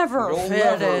 "You'll never fit in."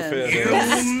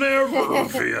 You'll never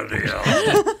fit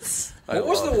in. What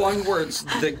was the one where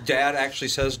the dad actually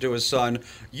says to his son,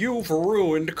 "You've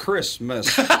ruined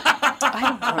Christmas"?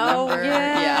 Oh,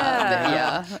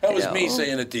 yeah. That was I me know.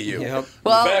 saying it to you. Yep.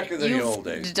 Well, Back in the you've old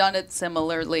days. done it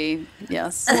similarly,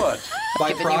 yes. What? By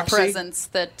Given you proxy? presents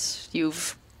that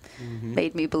you've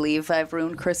made me believe I've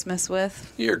ruined Christmas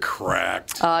with. You're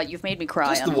cracked. You've made me cry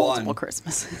Just on the multiple one.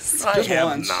 Christmases. I just have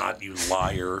once. not, you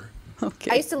liar. I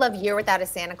Okay. used to love Year Without a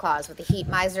Santa Claus with the Heat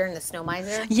Miser and the Snow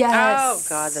Miser. Yes. Oh,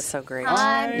 God, that's so great.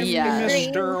 I'm Yes.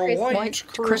 Green Mr. White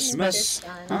Christmas. Christmas.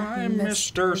 I'm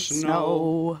Mr.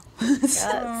 Snow. Yes.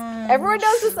 Everyone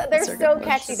knows this. They're Those are so good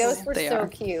catchy. ones. Those were They so are.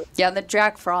 cute. Yeah, the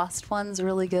Jack Frost one's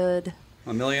really good.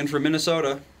 $1 million for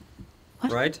Minnesota.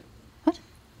 What? Right? What?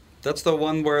 That's the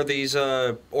one where he's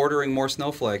ordering more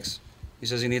snowflakes. He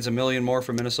says he needs $1 million more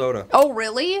for Minnesota. Oh,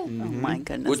 really? Oh my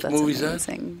goodness, Which that's movie's that?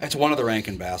 amazing. That's one of the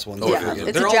Rankin Bass ones. Oh, Yeah, yeah.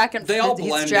 it's They're a all- Jack and they all he's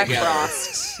blend Jack together.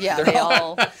 Frost. Yeah, They're they all-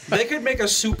 all. They could make a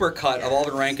super cut of all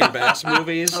the Rankin Bass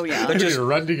movies. Oh, yeah. They're They just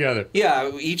run together. yeah.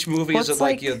 Each movie Well, is it's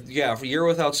like like- for Year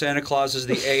Without Santa Claus is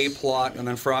the A plot, and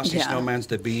then Frosty Yeah. Snowman's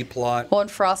the B plot. Well, and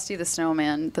Frosty the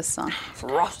Snowman, the song.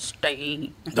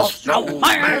 Frosty The snowman.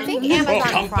 I think Amazon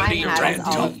Prime Company has ran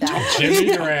all of that. Jimmy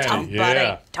Durante.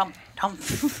 Yeah.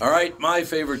 All right, my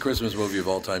favorite Christmas movie of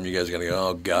all time. You guys are going to go,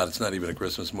 oh, God, it's not even a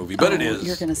Christmas movie. But it is.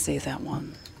 You're gonna say that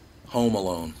one. Home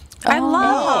Alone. I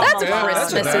love That's a Home Alone.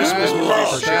 Christmas That's a Christmas movie.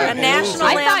 movie for sure. A National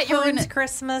I thought you were Lampoon's gonna-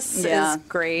 Christmas Yeah. is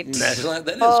great. That is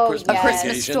Oh, Christmas yes. Vacation.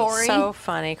 Christmas Story. So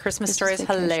funny. Christmas Story is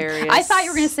Vacation. hilarious. I thought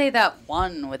you were going to say that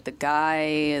one with the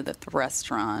guy at the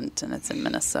restaurant, and it's in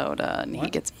Minnesota, and he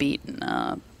gets beaten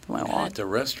up. Well, At the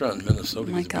restaurant in Minnesota.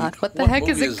 Oh my he's God, beat- what the heck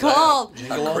movie is it called?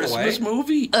 Jingle A All the Christmas Way?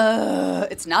 movie?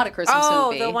 it's not a Christmas Oh,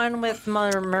 movie. the one with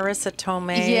Marissa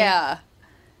Tomei. Yeah.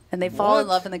 And they fall in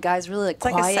What? love, and the guy's really like It's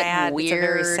like quiet a sad, and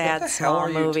weird. it's a very sad, What the hell small are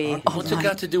you movie. talking about? What's it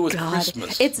got to do with God.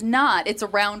 Christmas? It's not. It's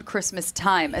around Christmas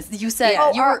time. As you said,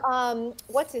 Oh, you were.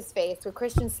 what's his face with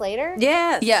Christian Slater?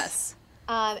 Yes. Yes.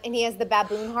 And he has the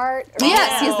baboon heart.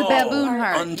 Yes, he has the baboon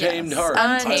heart. Untamed Yes. Heart.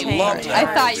 Untamed I love Heart. that.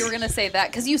 I thought you were going to say that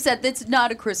because you said it's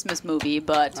not a Christmas movie,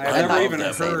 but I've I never thought even you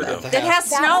were gonna heard say of that. that. It has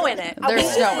snow in it. There's we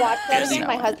snow in just watched it. that There's my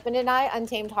snow in it. husband and I,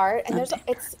 Untamed Heart, and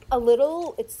it's a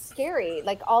little, it's scary.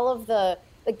 Like all of the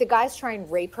like the guys try and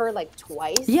rape her like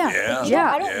twice. Yeah.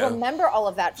 I don't remember all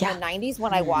of that from the 90s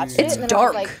when I watched it. It's And then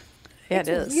dark. I was like, Yeah, it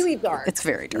is. really dark. It's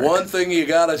very dark. One thing you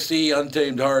got to see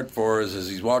Untamed Heart for is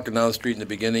he's walking down the street in the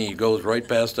beginning, he goes right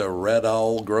past a Red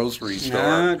Owl grocery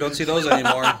store. Don't see those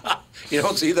anymore. You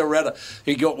don't see the Red.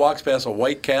 Walks past a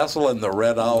White Castle and the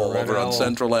Red Owl Red over on Owl.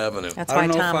 Central Avenue. That's I why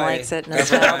don't know Tom if I likes it. ever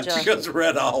Nostalgia. Because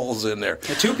Red Owl's in there.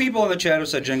 The 2 people in the chat have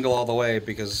said Jingle All the Way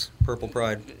because Purple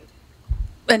Pride.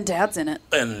 And Dad's in it.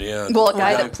 And yeah, Well, a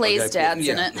guy that plays Dad's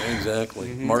in yeah, it.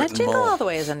 Exactly. That Martin Jingle Mull. All the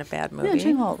Way isn't a bad movie. Yeah,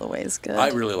 Jingle All the Way is good. I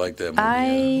really like that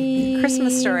movie.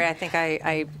 Christmas Story, I think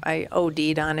I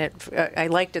OD'd on it. I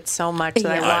liked it so much that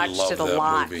Yeah. I I watched love it a that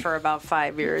lot movie. for about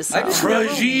 5 years. I so. just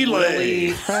Fragile.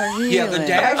 Yeah, the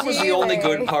dad was the only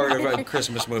good part of a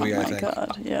Christmas movie, I think.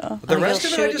 God, yeah. The rest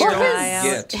of it I just shoot your don't eye out.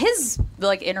 get. His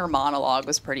like inner monologue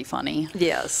was pretty funny.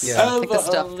 Yes. Yeah. Like the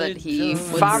stuff that he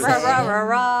would Rah, say. rah, rah, rah,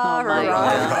 rah, Oh my rah,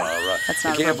 God. rah. That's You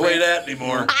not can't play appropriate. that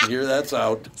anymore. Here, that's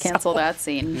out. Cancel that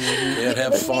scene. Can't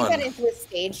have They made that fun. into a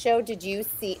stage show. Did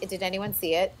anyone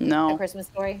see it? No. A Christmas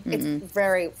Story? It's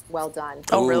very well done.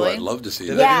 Oh, Ooh, really? I'd love to see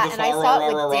Did that. Yeah, do the and I fa- saw rah,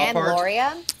 it rah, with rah Dan part?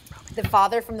 Loria, the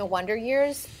father from The Wonder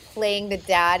Years, playing the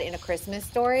dad in A Christmas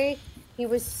Story. He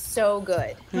was so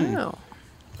good. Oh.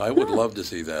 I would love to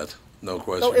see that. No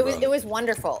question. So about it was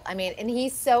wonderful. I mean, and he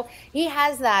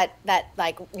has that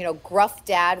like gruff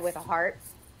dad with a heart.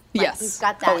 Like, Yes. he's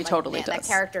got that. Oh, he totally that does.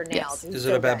 character nailed. Yes. He's Is so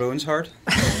it a good. baboon's heart?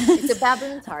 It's a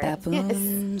baboon's heart.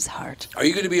 Baboon's heart. Are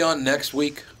you going to be on next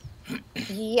week?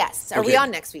 Yes. Are Okay. we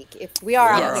on next week? If we are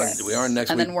on Yes. here. We are next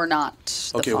And week. then we're not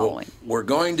the Okay, well, following. we're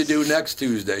going to do next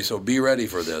Tuesday, so be ready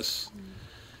for this.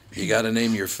 You got to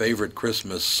name your favorite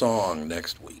Christmas song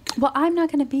next week. Well, I'm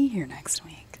not going to be here next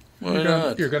week. Why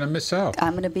not? You're going to miss out.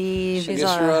 I'm going to be. I guess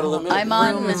you're out of the mix. I'm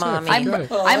on. room mommy. I'm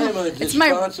a it's my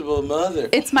responsible mother.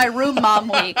 It's my room mom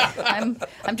week. I'm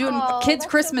doing kids' that's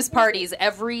Christmas so parties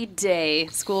every day.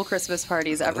 School Christmas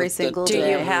parties every single Do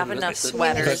day. you have enough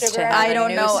sweaters to Sugar? have I a don't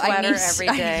new know. I sweater need, every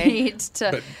I day? need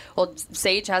to. Well,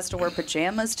 Sage has to wear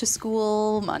pajamas to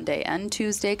school Monday and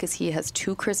Tuesday because he has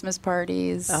 2 Christmas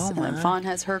parties. Oh, and then my. Fawn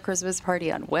has her Christmas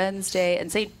party on Wednesday.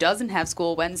 And Sage doesn't have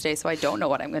school Wednesday, so I don't know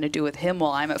what I'm going to do with him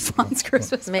while I'm at Fawn's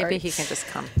Christmas party. Maybe he can just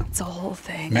come. It's a whole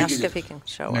thing. Ask if he can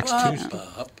show Next up. Tuesday.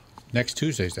 Next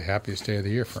Tuesday is the happiest day of the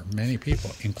year for many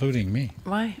people, including me.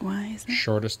 Why? Why is that?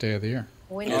 Shortest day of the year.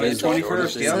 Winter Oh, the solstice.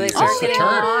 21st, yeah. So they It's start the getting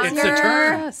turn. longer. It's the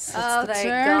turn. Yes, Oh, it's the thank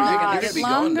turn. God. They You're get going to be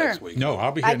gone longer. next week. No,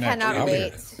 I'll be here I next cannot I'll be here.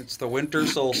 wait. It's the winter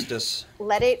solstice.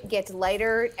 Let it get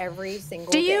lighter every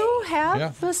single Do day. you have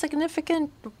Yeah. a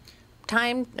significant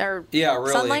time or Yeah, really,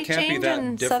 it sunlight can't be change that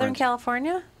in different. Southern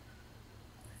California?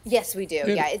 Yes, we do.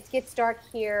 Yeah, it gets dark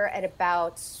here at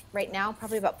about right now,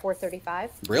 probably about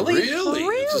 4:35. Really? Really?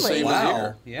 It's the same as Wow.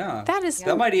 here. Yeah. That is.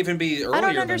 That might even be earlier. I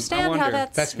don't than, understand I how wonder.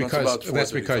 that's. That's because about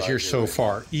that's because 4:35, you're so yeah.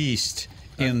 far east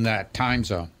in that time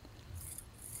zone.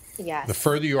 Yes. The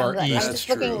further you are I'm east, just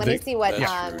looking. true. Let me see what.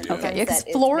 That's true, yeah. Okay, yeah, 'cause sunset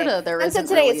is Florida, today. there Sunset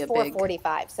isn't today really is a big-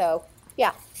 4:45. So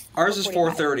yeah. Ours is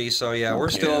 4:30, so yeah, we're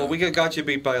still Yeah. we got you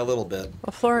beat by a little bit.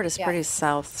 Well, Florida's Yeah. pretty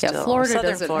south Yeah, still. Florida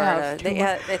Southern doesn't Florida. have They too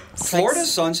had, it's Florida's like,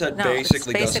 sunset no,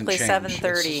 basically it's basically doesn't change.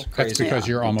 7:30. It's that's crazy. because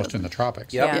you're almost in the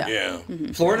tropics. Yep. Yeah.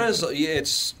 Yeah. Florida's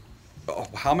it's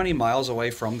how many miles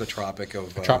away from the Tropic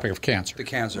of Tropic of Cancer. the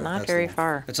Cancer? Not That's very the-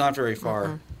 far. It's not very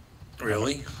far.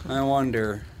 Really? I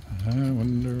wonder. I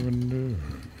wonder.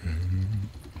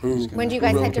 When do you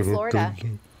guys head to Florida?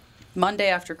 Monday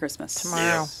after Christmas.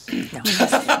 Tomorrow.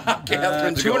 Catherine's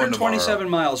going 227 tomorrow.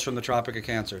 miles from the Tropic of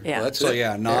Cancer. Yeah. Well, that's So it.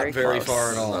 yeah, not Very very close.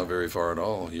 far at all. Not very far at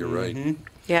all. You're right.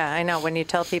 Yeah, I know. When you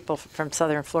tell people from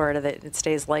Southern Florida that it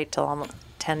stays light till almost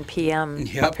 10 p.m.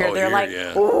 Yep. up here, Oh, they're here, like,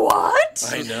 yeah. "What?"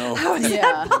 I know.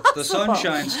 Yeah. The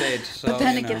Sunshine State. So, But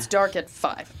then you it know. gets dark at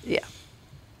 5. Yeah.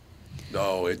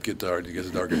 No, it gets dark. It gets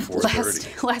dark at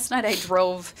 4:30. Last night I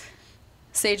drove.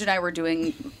 Sage and I were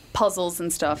doing puzzles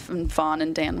and stuff, and Fawn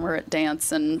and Dan were at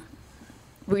dance, and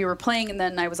we were playing, and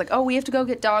then I was like, "Oh, we have to go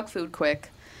get dog food quick,"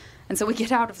 and so we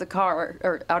get out of the car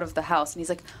or out of the house, and he's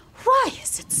like, "Why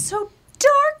is it so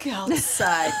dark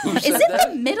outside? Is said it that?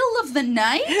 the middle of the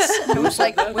night?" And I was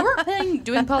like, "We weren't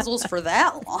doing puzzles for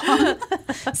that long."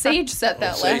 Sage said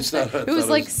that Sage last thought- night. It thought was it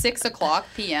like was- 6:00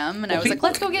 p.m., and I was like, people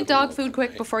 "Let's go get dog food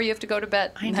quick before you have to go to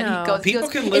bed." I And then know. he goes, People he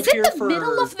goes, can live "Is it here the for-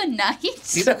 middle of the night?"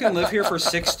 People can live here for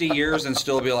 60 years and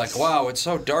still be like, "Wow, it's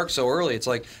so dark so early." It's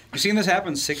like you've seen this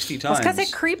happen 60 times. It's because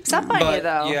it creeps up on but you,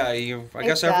 though. yeah, I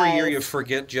guess every year does. you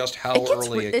forget just how It gets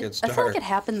early re- it gets I dark. feel like it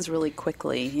happens really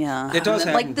quickly. Yeah, It does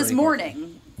happen Like this pretty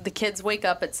morning, the kids wake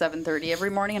up at 7:30 every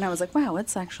morning, and I was like, "Wow,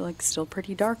 it's actually like still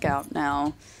pretty dark out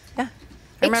now." Yeah.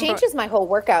 It changes my whole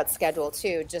workout schedule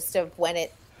too, just of when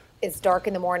it it's dark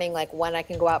in the morning, like when I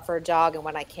can go out for a jog and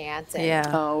when I can't. And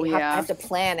I have to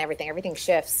plan everything. Everything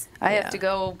shifts. I have to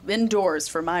go indoors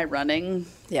for my running.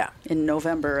 Yeah. In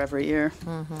November every year.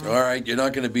 Mm-hmm. All right, you're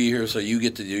not going to be here, so you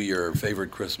get to do your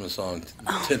favorite Christmas song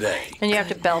today. And you have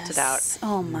to belt it out.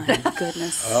 Oh my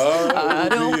goodness. I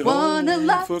don't want a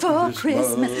lot for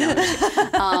Christmas.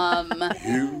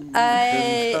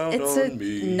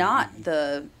 It's not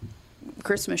the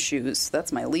Christmas shoes.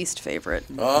 That's my least favorite.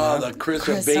 Oh, the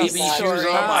Christmas baby shoes.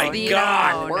 Oh, my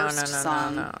God. Worst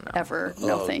song ever.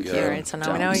 No, thank you. All right, so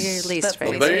now we know your least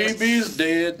favorite. The baby's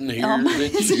dead, and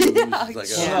here's the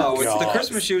shoes. The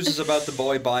Christmas shoes is about the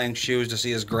boy buying shoes to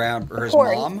see his mom. He's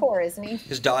poor, isn't he?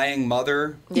 His dying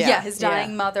mother. Yeah, his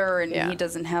dying mother, and he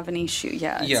doesn't have any shoes.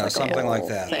 Yeah, it's like something like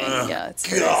that. Yeah, it's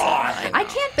very sad.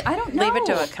 I don't know. Leave it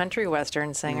to a country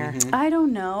western singer. Mm-hmm. I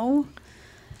don't know.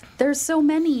 There's so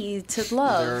many to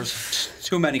love. There's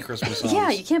too many Christmas songs.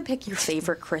 Yeah, you can't pick your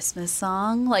favorite Christmas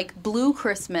song. Like Blue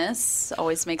Christmas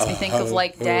always makes me think of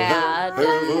like Dad.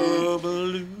 Love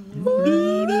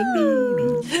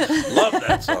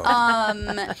that song.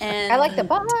 And I like the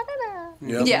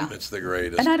Yep, yeah, it's the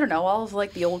greatest. And I don't know, all of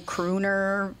like the old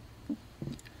crooner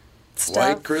stuff.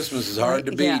 White Christmas is hard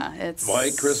to beat. Yeah, it's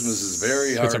White Christmas is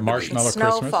very hard. It's a marshmallow to beat.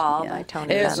 Christmas. Snowfall by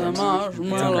Tony It's Bennett. a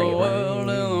marshmallow world in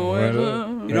the winter.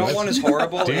 You know what one is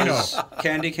horrible? Dino. Is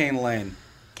Candy Cane Lane.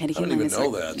 Candy I don't Cane even is know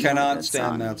like- that. Cannot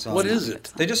stand that song. What is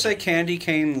it? They just say Candy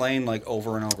Cane Lane like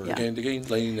over and over. Yeah. Candy cane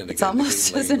lane and It's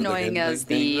almost as annoying as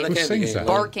the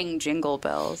barking jingle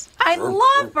bells. I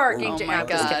love barking Oh jingle my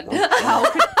bells. God!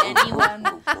 How could anyone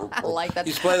like that?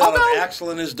 He's playing that on Axel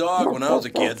and his dog when I was a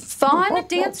kid. Fun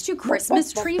Dance to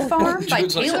Christmas Tree Farm by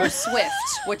Dude's like- Taylor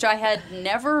Swift, which I had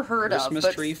never heard Christmas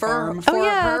of. But Tree for, Farm? for Oh,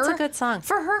 yeah, her, that's a good song.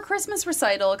 For her Christmas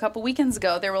recital a couple weekends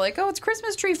ago, they were like, "Oh, it's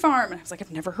Christmas Tree Farm," and I was like,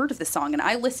 "I've never heard of this song." And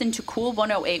I listened to Cool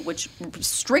 108, which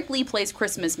strictly plays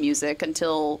Christmas music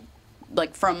until,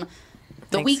 like, from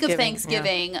the week of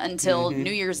Thanksgiving until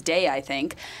New Year's Day, I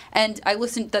think. And I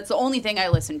listened, that's the only thing I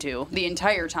listened to the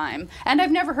entire time. And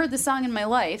I've never heard the song in my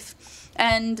life.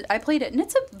 And I played it, and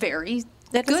it's a very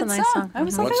That is good a nice song. I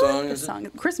was What like, song I like is this it? song.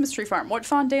 Christmas Tree Farm. What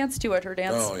Fawn danced to at her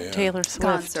dance Oh, yeah. Taylor Swift.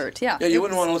 concert. Yeah. Yeah, you It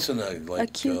wouldn't was- want to listen to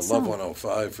like cute Love song.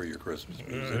 105 for your Christmas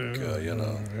music, you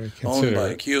know, owned consider by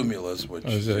it. Cumulus, which I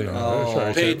was you saying, know, that's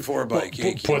right. paid for by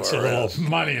KQRS. Puts a little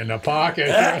money in the pocket.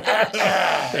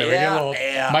 There we get a little,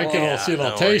 might get a little, see a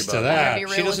little don't taste worry of about that. Be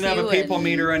real She doesn't with have a you, people and-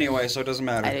 meter anyway, so it doesn't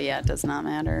matter. Yeah, it does not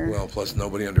matter. Well, plus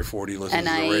nobody under 40 listens And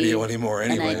to I- the radio anymore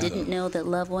anyway. and I so. didn't know that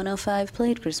Love 105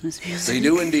 played Christmas music. They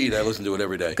do indeed. I listen to it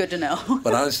every day. Good to know.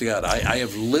 But honestly, God, I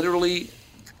have literally,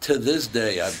 to this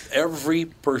day, every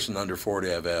person under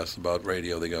 40 I've asked about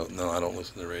radio, they go, no, I don't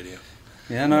listen to radio.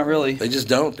 Yeah, not really. They just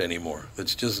don't anymore.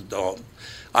 It's just all.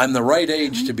 I'm the right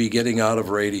age to be getting out of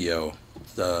radio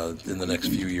in the next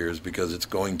few years because it's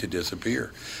going to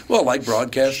disappear. Well, like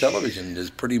broadcast television is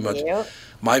pretty much. Yep.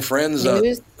 My friends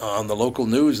News. on the local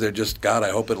news, they're just, God, I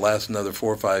hope it lasts another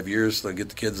 4 or 5 years so they get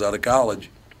the kids out of college.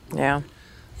 Yeah.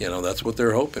 You know, that's what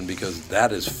they're hoping because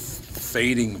that is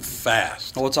fading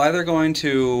fast. Well, it's either going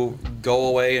to go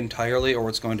away entirely or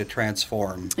it's going to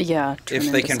transform. Yeah, turn If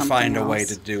they into can something find a way else.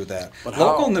 to do that. But how?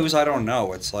 Local news, I don't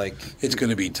know. It's like It's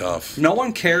going to be tough. no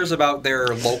one cares about their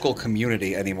local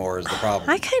community anymore is the problem.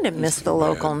 I kind of miss the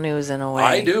local news in a way.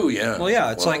 I do, yeah. Well,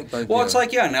 yeah, it's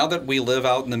yeah. now that we live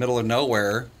out in the middle of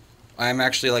nowhere, I'm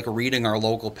actually like reading our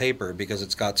local paper because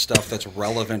it's got stuff that's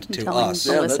relevant to telling us.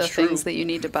 Yeah, Melissa that's true. things that you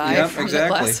need to buy Yeah, from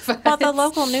exactly. the classifieds. Well, the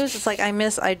local news, it's like I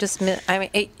mean,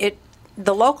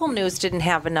 the local news didn't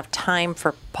have enough time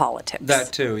for politics.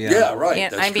 That too, yeah. Yeah, right. Yeah,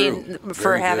 That's I mean, true.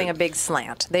 for Very having good. a big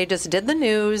slant. They just did the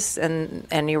news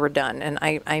and you were done. And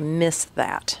I miss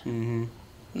that.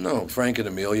 No, Frank and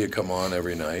Amelia come on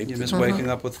every night. You miss waking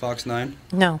up with Fox 9?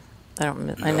 No, I don't.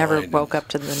 I No, never I didn't. woke up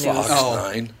to the news. Fox Oh.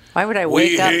 9. Why would I We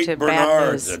wake up hate to Bernard,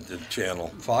 bad news? the channel.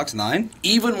 Fox 9?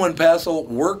 Even when Passel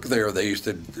worked there, they used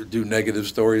to do negative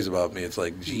stories about me. It's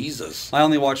like, Jesus. I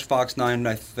only watched Fox 9,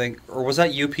 I think, or was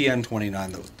that UPN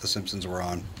 29 that The Simpsons were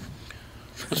on?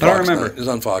 It was I don't Fox remember. 9. It was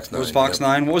on Fox 9. It was Fox Yep.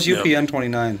 9? What was Yep. UPN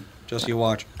 29? Just you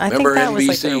watch. I Remember think that was NBC?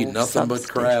 like their Nothing but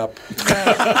substation. crap.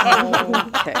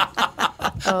 Okay.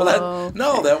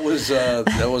 No, that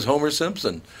was Homer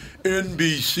Simpson.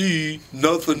 NBC,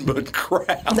 nothing but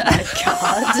crap.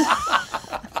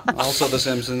 Also, The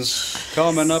Simpsons.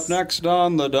 Coming up next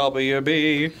on the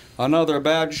WB, another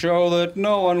bad show that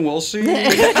no one will see.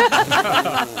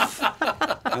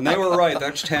 And they were right.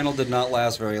 That channel did not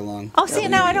last very long. Oh, see,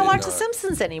 now I don't did watch The not.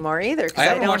 Simpsons anymore either. 'cause I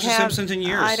haven't don't watched The have- Simpsons in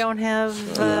years. I don't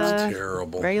have That's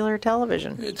terrible. regular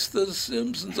television. It's The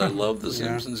Simpsons. I love The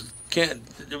Simpsons.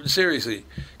 Seriously,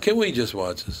 can we just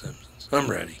watch The Simpsons? I'm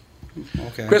ready.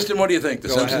 Okay. Kristen, what do you think? The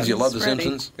Go Simpsons? ahead. You love The It's ready.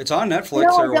 Simpsons? It's on Netflix No,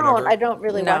 or I don't. whatever. I don't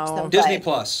really watch them. Disney but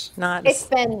Plus. Not. It's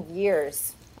been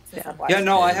years since I've watched Yeah,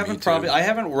 no, it. I me haven't too. I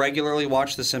haven't regularly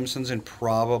watched The Simpsons in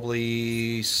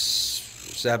probably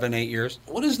 7-8 years.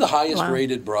 What is the highest Wow.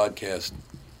 rated broadcast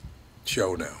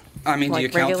show now? I mean, do Like you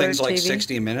count regular things like TV?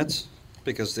 60 Minutes?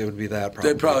 Because it would be that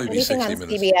probably. They'd probably be Anything 60 on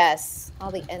minutes. CBS,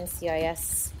 all the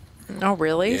NCIS. Oh,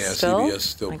 really? Yeah, Still? CBS is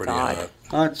still My pretty God. hot.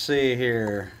 Let's see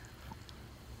here.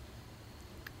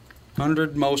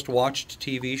 100 most watched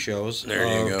TV shows There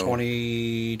you of go.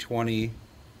 2020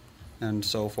 and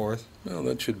so forth. Well,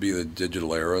 that should be the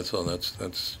digital era, so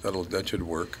that should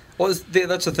work. Well,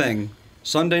 that's the thing.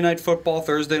 Sunday Night Football,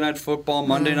 Thursday Night Football,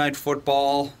 Monday Night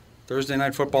Football, Thursday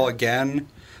Night Football again.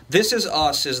 This Is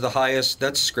Us is the highest.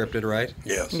 That's scripted, right?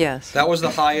 Yes. Yes. That was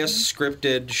the highest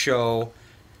scripted show,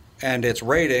 and its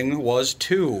rating was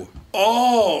 2.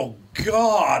 Oh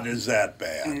God, is that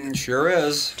bad? Sure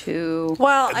is. 2.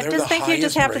 Well, And I they're just the think you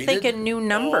just have highest to think rated? in new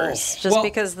numbers, just Well,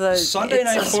 because the Sunday it's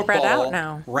Night so spread Football out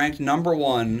now. ranked number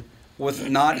 1 with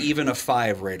not even a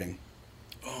 5 rating.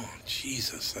 Oh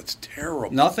Jesus, that's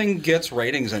terrible. Nothing gets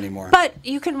ratings anymore. But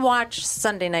you can watch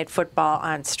Sunday Night Football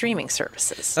on streaming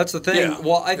services. That's the thing. Yeah.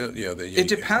 Well, It it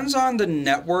depends on the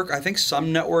network. I think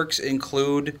some networks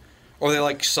include, or they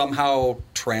like somehow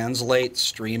translate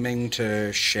streaming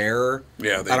to share.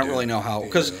 Yeah, they I don't do. really know how, They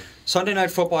because do. Sunday Night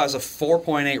Football has a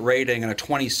 4.8 rating and a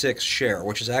 26 share,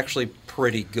 which is actually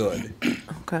pretty good.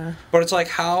 Okay. But it's like,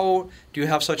 how do you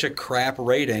have such a crap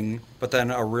rating, but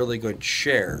then a really good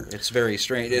share? It's very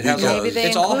strange. It has Maybe they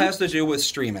it's all include- has to do with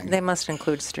streaming. They must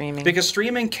include streaming. Because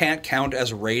streaming can't count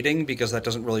as rating because that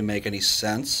doesn't really make any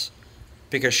sense.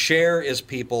 Because share is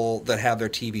people that have their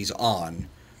TVs on,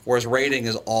 whereas rating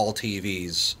is all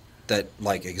TVs that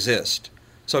like exist.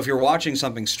 So if you're watching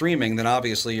something streaming, then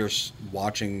obviously you're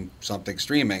watching something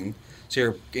streaming, so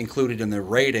you're included in the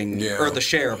rating or the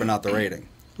share, but not the rating.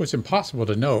 It's impossible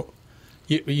to know.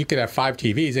 You could have 5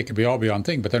 TVs; they could all be on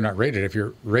thing, but they're not rated if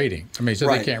you're rating. I mean, so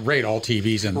Right. they can't rate all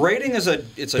TVs. And Rating is a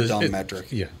dumb metric.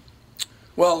 Yeah.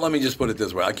 Well, let me just put it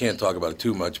this way. I can't talk about it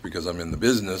too much because I'm in the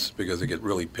business because I get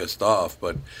really pissed off.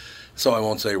 But so I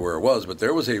won't say where it was. But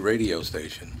there was a radio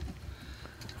station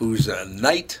whose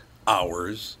night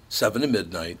hours, 7 to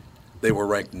midnight, they were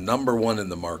ranked number 1 in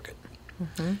the market.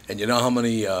 Mm-hmm. And you know how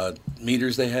many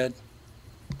meters they had?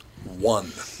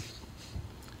 1.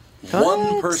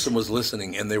 One person was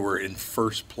listening, and they were in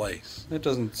first place. It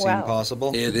doesn't seem Wow.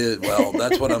 possible. It is. Well,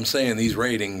 that's what I'm saying. These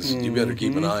ratings, you better keep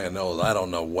Mm-hmm. an eye on those. I don't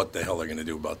know what the hell they're going to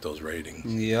do about those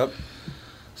ratings. Yep.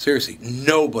 Seriously,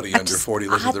 nobody under 40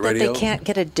 listens Odd to the that radio. they can't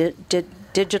get a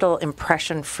digital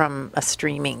impression from a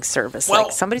streaming service. Well-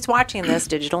 like somebody's watching this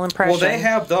digital impression. Well, they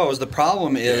have those. The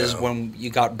problem is Yeah. when you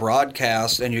got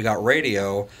broadcast and you got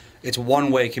radio, it's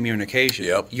one-way communication.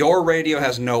 Yep. Your radio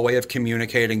has no way of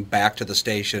communicating back to the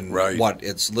station Right. what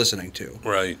it's listening to.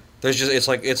 Right.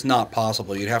 It's not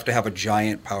possible. You'd have to have a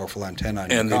giant, powerful antenna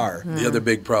in And your car. the other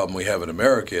big problem we have in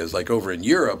America is, like over in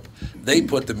Europe, they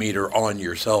put the meter on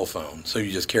your cell phone, so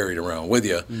you just carry it around with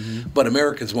you. Mm-hmm. But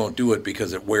Americans won't do it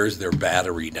because it wears their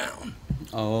battery down.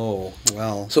 Oh,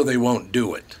 well. So they won't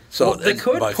do it. So Well, they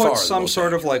could by far put the some most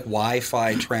sort of like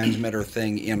Wi-Fi transmitter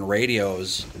thing in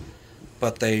radios,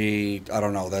 but I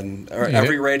don't know. Then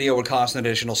every radio would cost an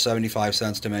additional 75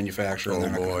 cents to manufacture, and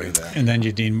they're not going to do that. And then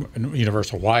you need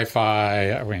universal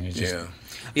Wi-Fi. I mean, it's just,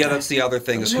 Yeah, that's the other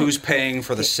thing is who's paying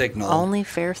for the signal. Only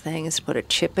fair thing is to put a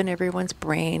chip in everyone's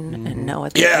brain and know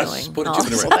what they're doing. Yes, put a chip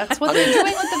in Also, the brain. That's what they're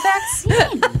doing with the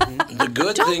vaccine. The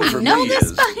good thing for know me this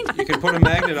is, You can put a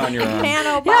magnet on your arm.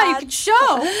 Nanobots. Yeah, you can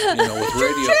show. you know, with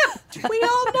radio, We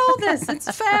all know this.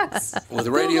 It's facts. with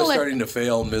the radio Google it. starting to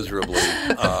fail miserably,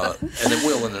 and it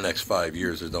will in the next 5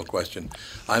 years, there's no question.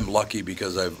 I'm lucky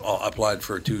because I've applied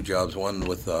for 2 jobs, one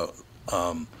with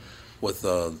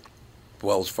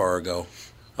Wells Fargo,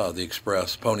 the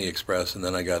Express, Pony Express, and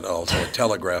then I got also a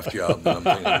telegraph job that I'm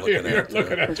thinking of looking at.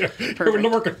 looking at you. You're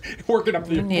working up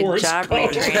the need Morse job code.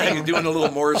 retraining. Doing a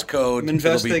little Morse code. I'm It'll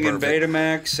investing be in perfect.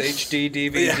 Betamax, HD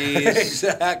Yeah, DVDs.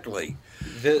 exactly.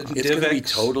 It's going to be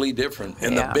DivX. totally different.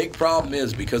 And Yeah. the big problem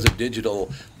is because of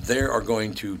digital, they are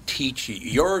going to teach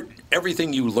you.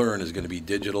 Everything you learn is going to be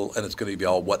digital, and it's going to be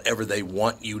all whatever they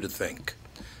want you to think.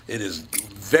 It is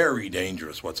very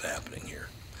dangerous what's happening here.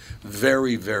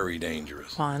 Very, very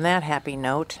dangerous. Well, on that happy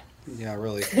note, Yeah,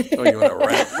 really. Oh, you want to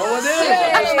wrap? Well, it is.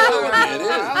 I just told you it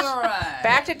is.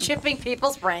 back to chipping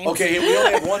people's brains. Okay, we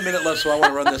only have 1 minute left, so I want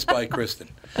to run this by Kristen.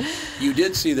 You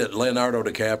did see that Leonardo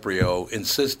DiCaprio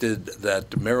insisted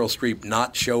that Meryl Streep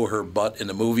not show her butt in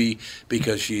the movie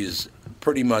because she's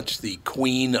pretty much the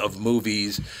queen of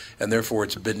movies, and therefore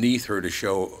it's beneath her to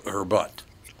show her butt.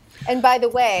 And by the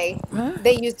way,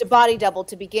 they used a body double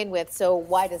to begin with, so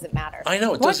why does it matter? I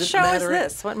know, it What doesn't show is matter.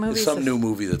 this? What movie It's is some this? new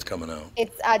movie that's coming out.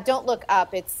 It's Don't Look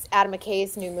Up. It's Adam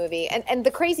McKay's new movie. And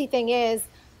the crazy thing is,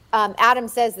 Adam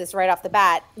says this right off the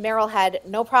bat. Meryl had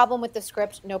no problem with the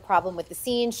script, no problem with the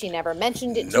scene. She never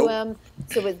mentioned it Nope. to him.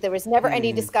 So there was never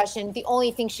any discussion. The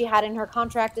only thing she had in her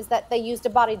contract is that they used a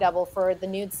body double for the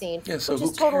nude scene, Yeah, so which who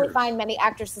is totally cares? fine. Many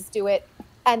actresses do it.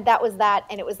 And that was that.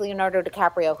 And it was Leonardo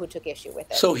DiCaprio who took issue with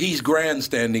it. So he's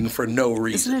grandstanding for no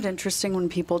reason. Isn't it interesting when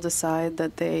people decide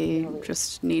that they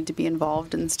just need to be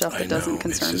involved in stuff that doesn't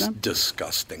concern it's just them?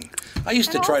 disgusting. I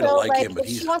used to And try to also, like him, but if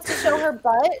he's she wants to show her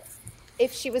butt,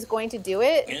 if she was going to do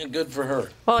it, yeah, good for her.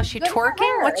 Well, is she Good for twerking?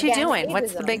 her. What's she Again, doing?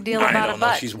 What's the ageism. big deal I about don't a know.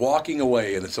 butt? She's walking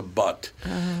away, and it's a butt.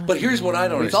 But here's what I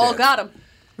don't We've understand. all got them.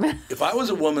 If I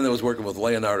was a woman that was working with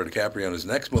Leonardo DiCaprio on his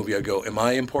next movie, I'd go, am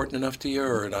I important enough to you,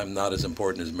 or I'm not as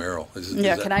important as Meryl?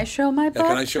 Yeah, can I show my butt?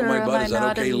 can I show my or am butt? I Is that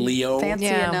not okay, Leo? Fancy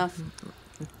Yeah. enough.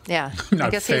 Yeah. Not I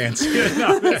guess fancy.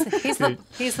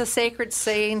 He's the sacred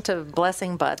saint of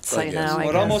blessing butts. I I guess. know. I Well,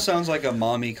 it guess. almost sounds like a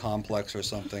mommy complex or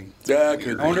something. Yeah,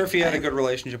 could I wonder if he had a good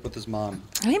relationship with his mom.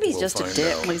 Maybe he's We'll just a find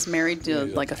dick. out. Well, he's married to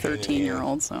like a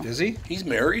 13-year-old, so. Is he? He's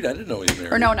married? I didn't know he was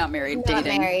married. Or no, not married. Not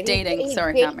Dating. married. Dating. He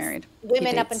Sorry, dates not married.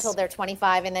 Women He up dates. until they're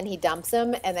 25, and then he dumps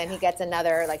them, and then he gets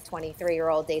another like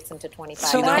 23-year-old, dates him to 25.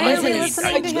 So And why there's is he a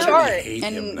listening to him? chart. hate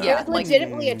And, him now. yeah, There's like-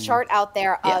 legitimately a chart out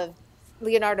there Yeah. of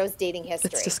Leonardo's dating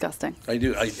history. It's disgusting. I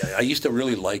do. I used to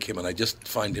really like him, and I just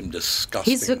find him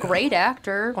disgusting. He's a now. great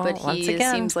actor, Well, but once he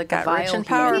again, seems like got a vile rich and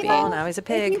human powerful. being. Now he's a Is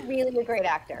pig. he really a great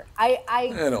actor? I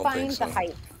don't find think so. the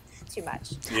hype too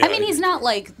much. Yeah, I mean, he's do. not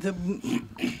like the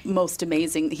most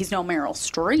amazing. He's no Meryl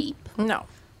Streep. No.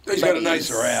 He's got a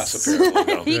nicer ass,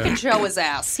 apparently. though. He can show his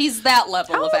ass. He's that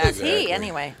level How of old is actor. he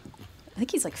anyway? I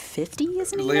think he's like 50,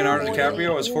 isn't he? Leonardo now?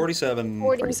 DiCaprio is 47.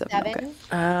 47. okay.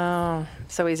 Oh,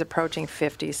 so he's approaching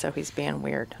 50, so he's being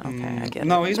weird. Okay, I get it.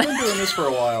 No, he's been doing this for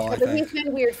a while, I But he's think.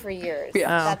 been weird for years. Yeah.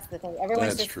 That's the thing. Everyone's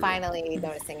That's just true. finally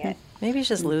noticing it. Maybe he's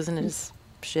just losing his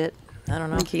shit. I don't I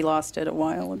know. think he lost it a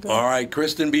while ago. All right,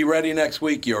 Kristen, be ready next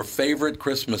week. Your favorite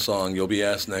Christmas song. You'll be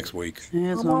asked next week.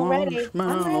 It's I'm all ready.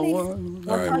 I'm ready. All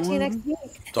I'll right. talk to you next week.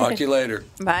 Talk to you later.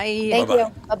 Bye. Thank Bye-bye.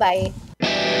 you. Bye-bye.